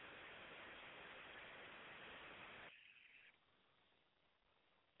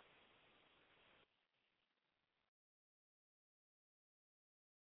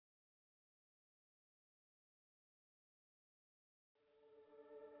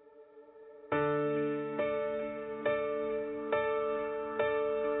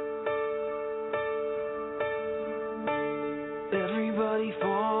 Everybody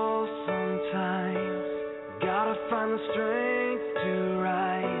falls sometimes. Gotta find the strength to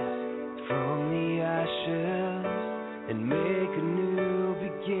rise from the ashes and make a new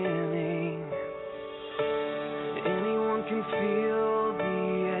beginning. Anyone can feel the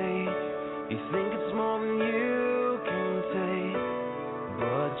ache. You think it's more than you can take,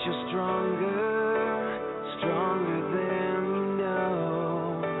 but you're stronger than you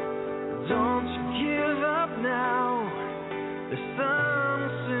know. Don't you give up now. The sun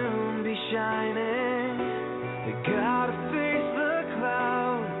will soon be shining. You gotta face the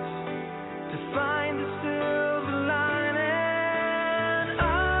clouds to find the silver lining.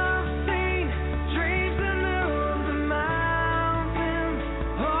 I've seen dreams that move the mountains,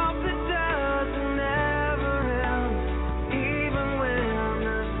 hope that doesn't ever end, even when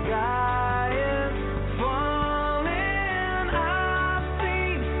the sky is falling. I've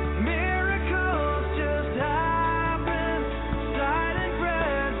seen miracles just happen. Silent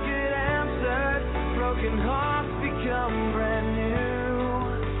prayers get answered, broken hearts become brand new.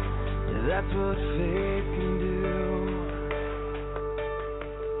 That's what faith can do.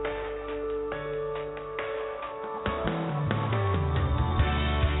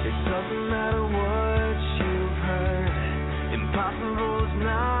 It doesn't matter what you've heard, impossible is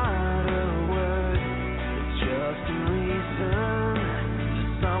not a word. It's just a reason for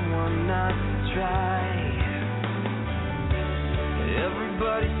someone not to try.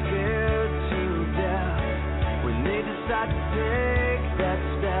 Everybody's scared to death when they decide to take that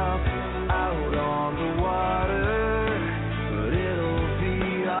step out on the water, but it'll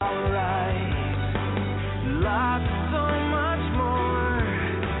be alright. Life is so much more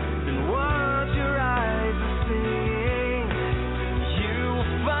than what your eyes are seeing. You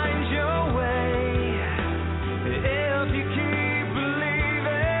will find your way if you keep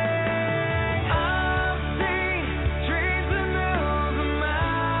believing. I've seen dreams that move the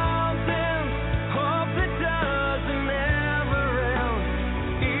mountains, hope that doesn't ever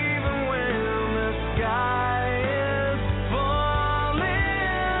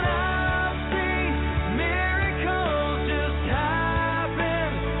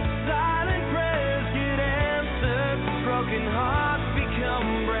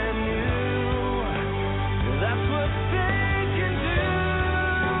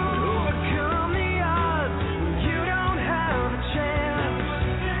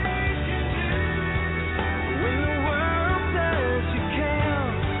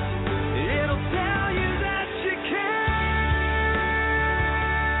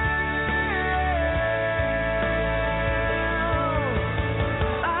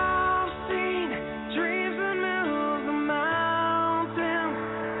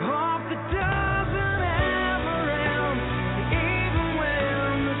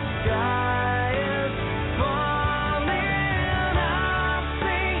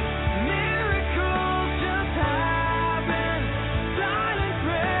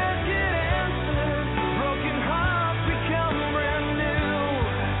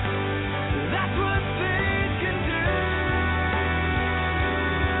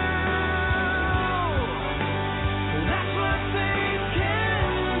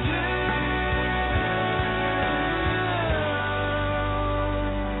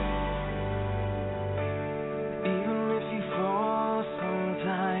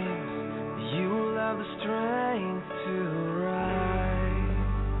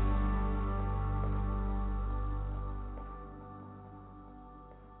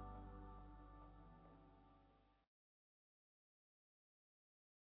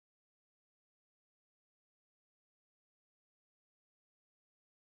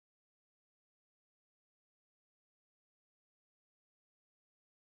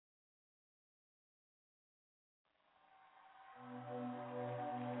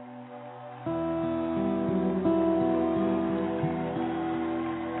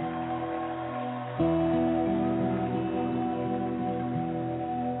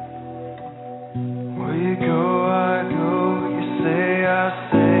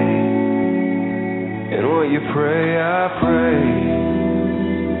you pray, I pray.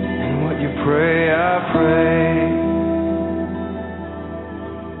 And what you pray, I pray.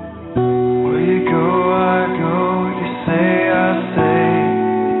 Where you go, I go. What you say, I say.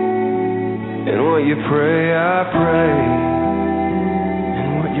 And what you pray, I pray. And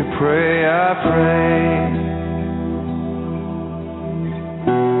what you pray, I pray.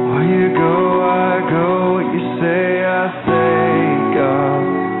 Where you go, I go. What you say, I say, God.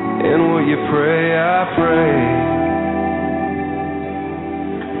 And what you pray, I pray.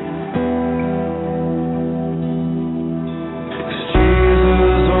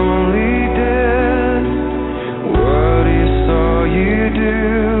 Jesus only did what he saw you do,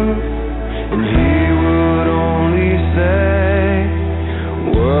 and he would only say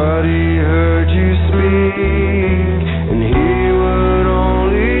what he heard you speak, and he would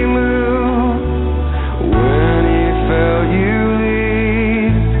only move when he felt you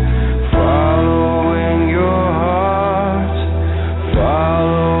lead, following your heart,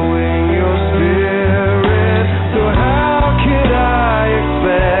 following your spirit. So how could I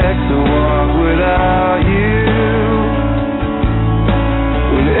expect to walk without you,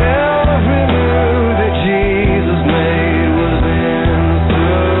 when every move that Jesus made was in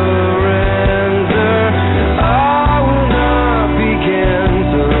surrender? I will not begin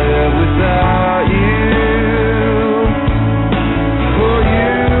to live without you, for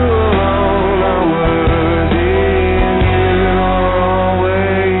you alone are worthy, and you are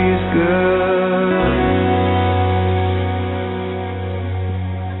always good.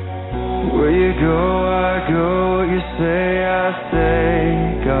 Where you go, I go. What you say, I say,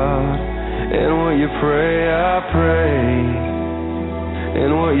 God. And what you pray, I pray. And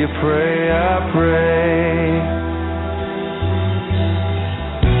what you pray, I pray.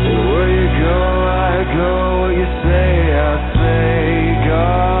 And where you go, I go. What you say, I say,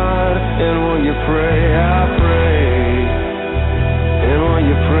 God. And what you pray, I pray. And what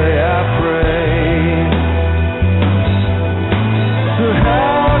you pray, I pray. So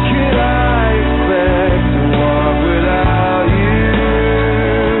how could I expect to walk without you,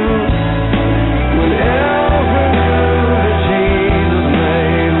 when every move that Jesus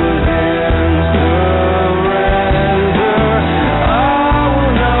made was in surrender? I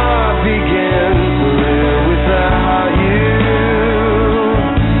will not begin to live without you,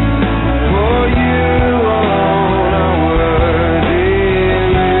 for you alone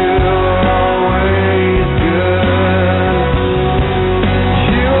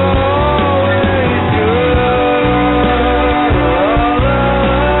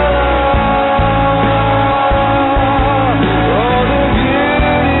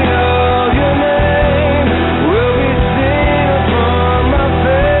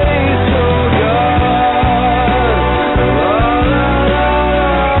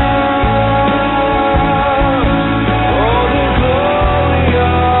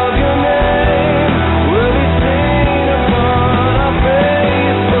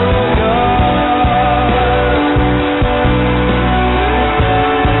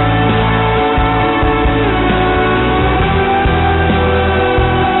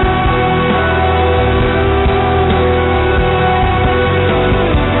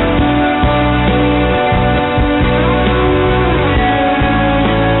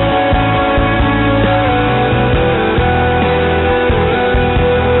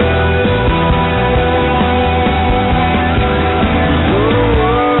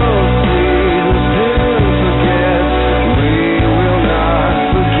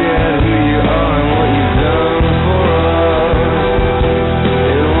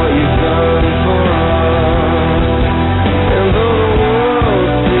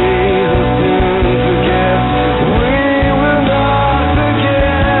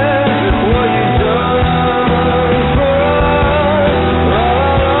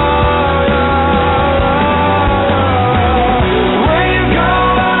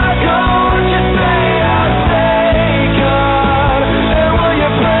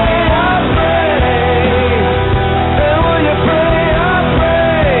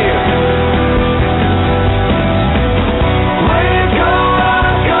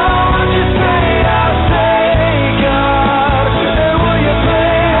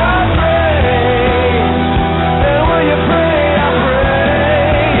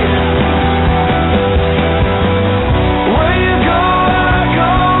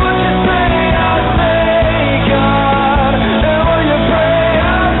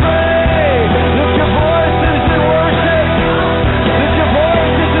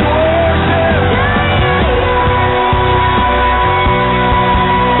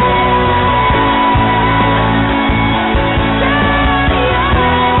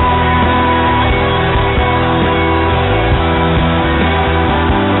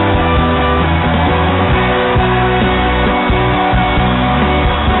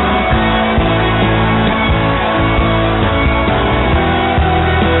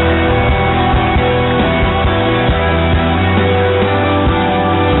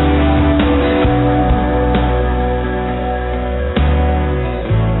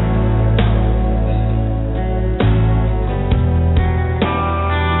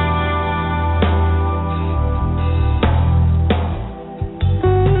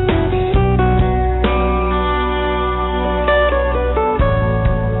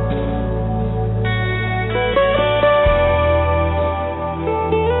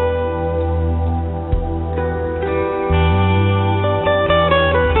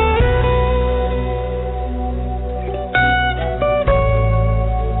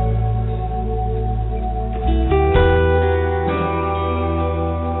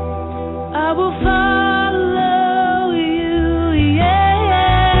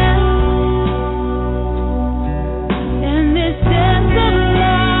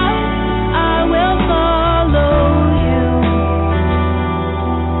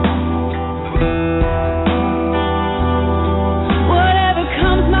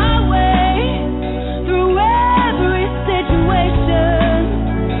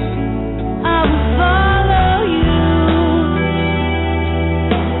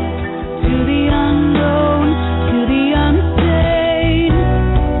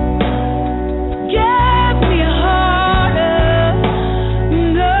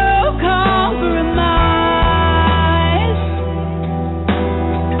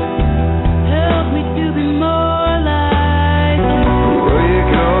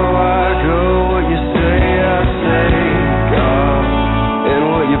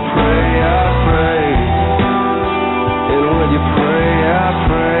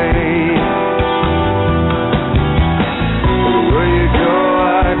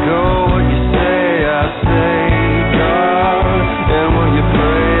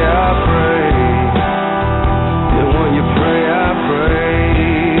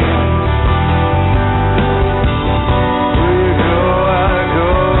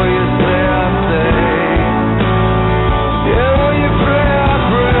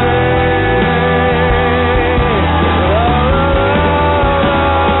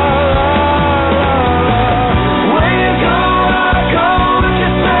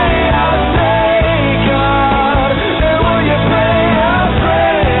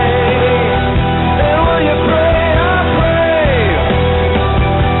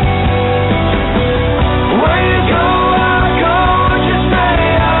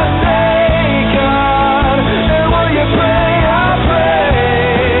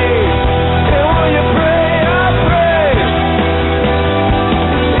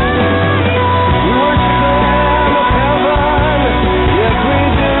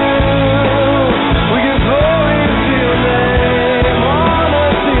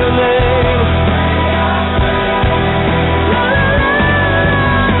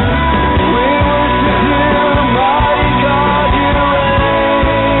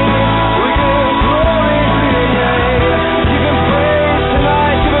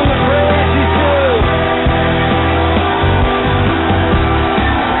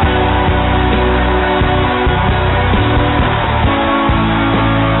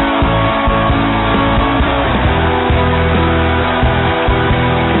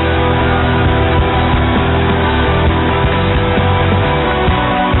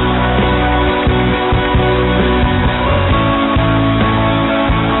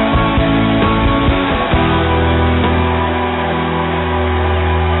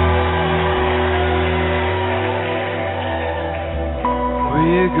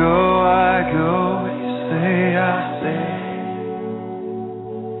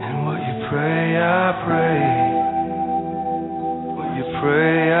pray, I pray. What you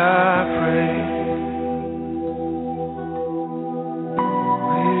pray, I pray.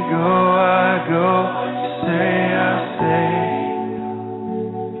 Where you go, I go. You say, I say.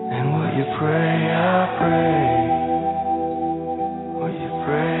 And what you pray, I pray.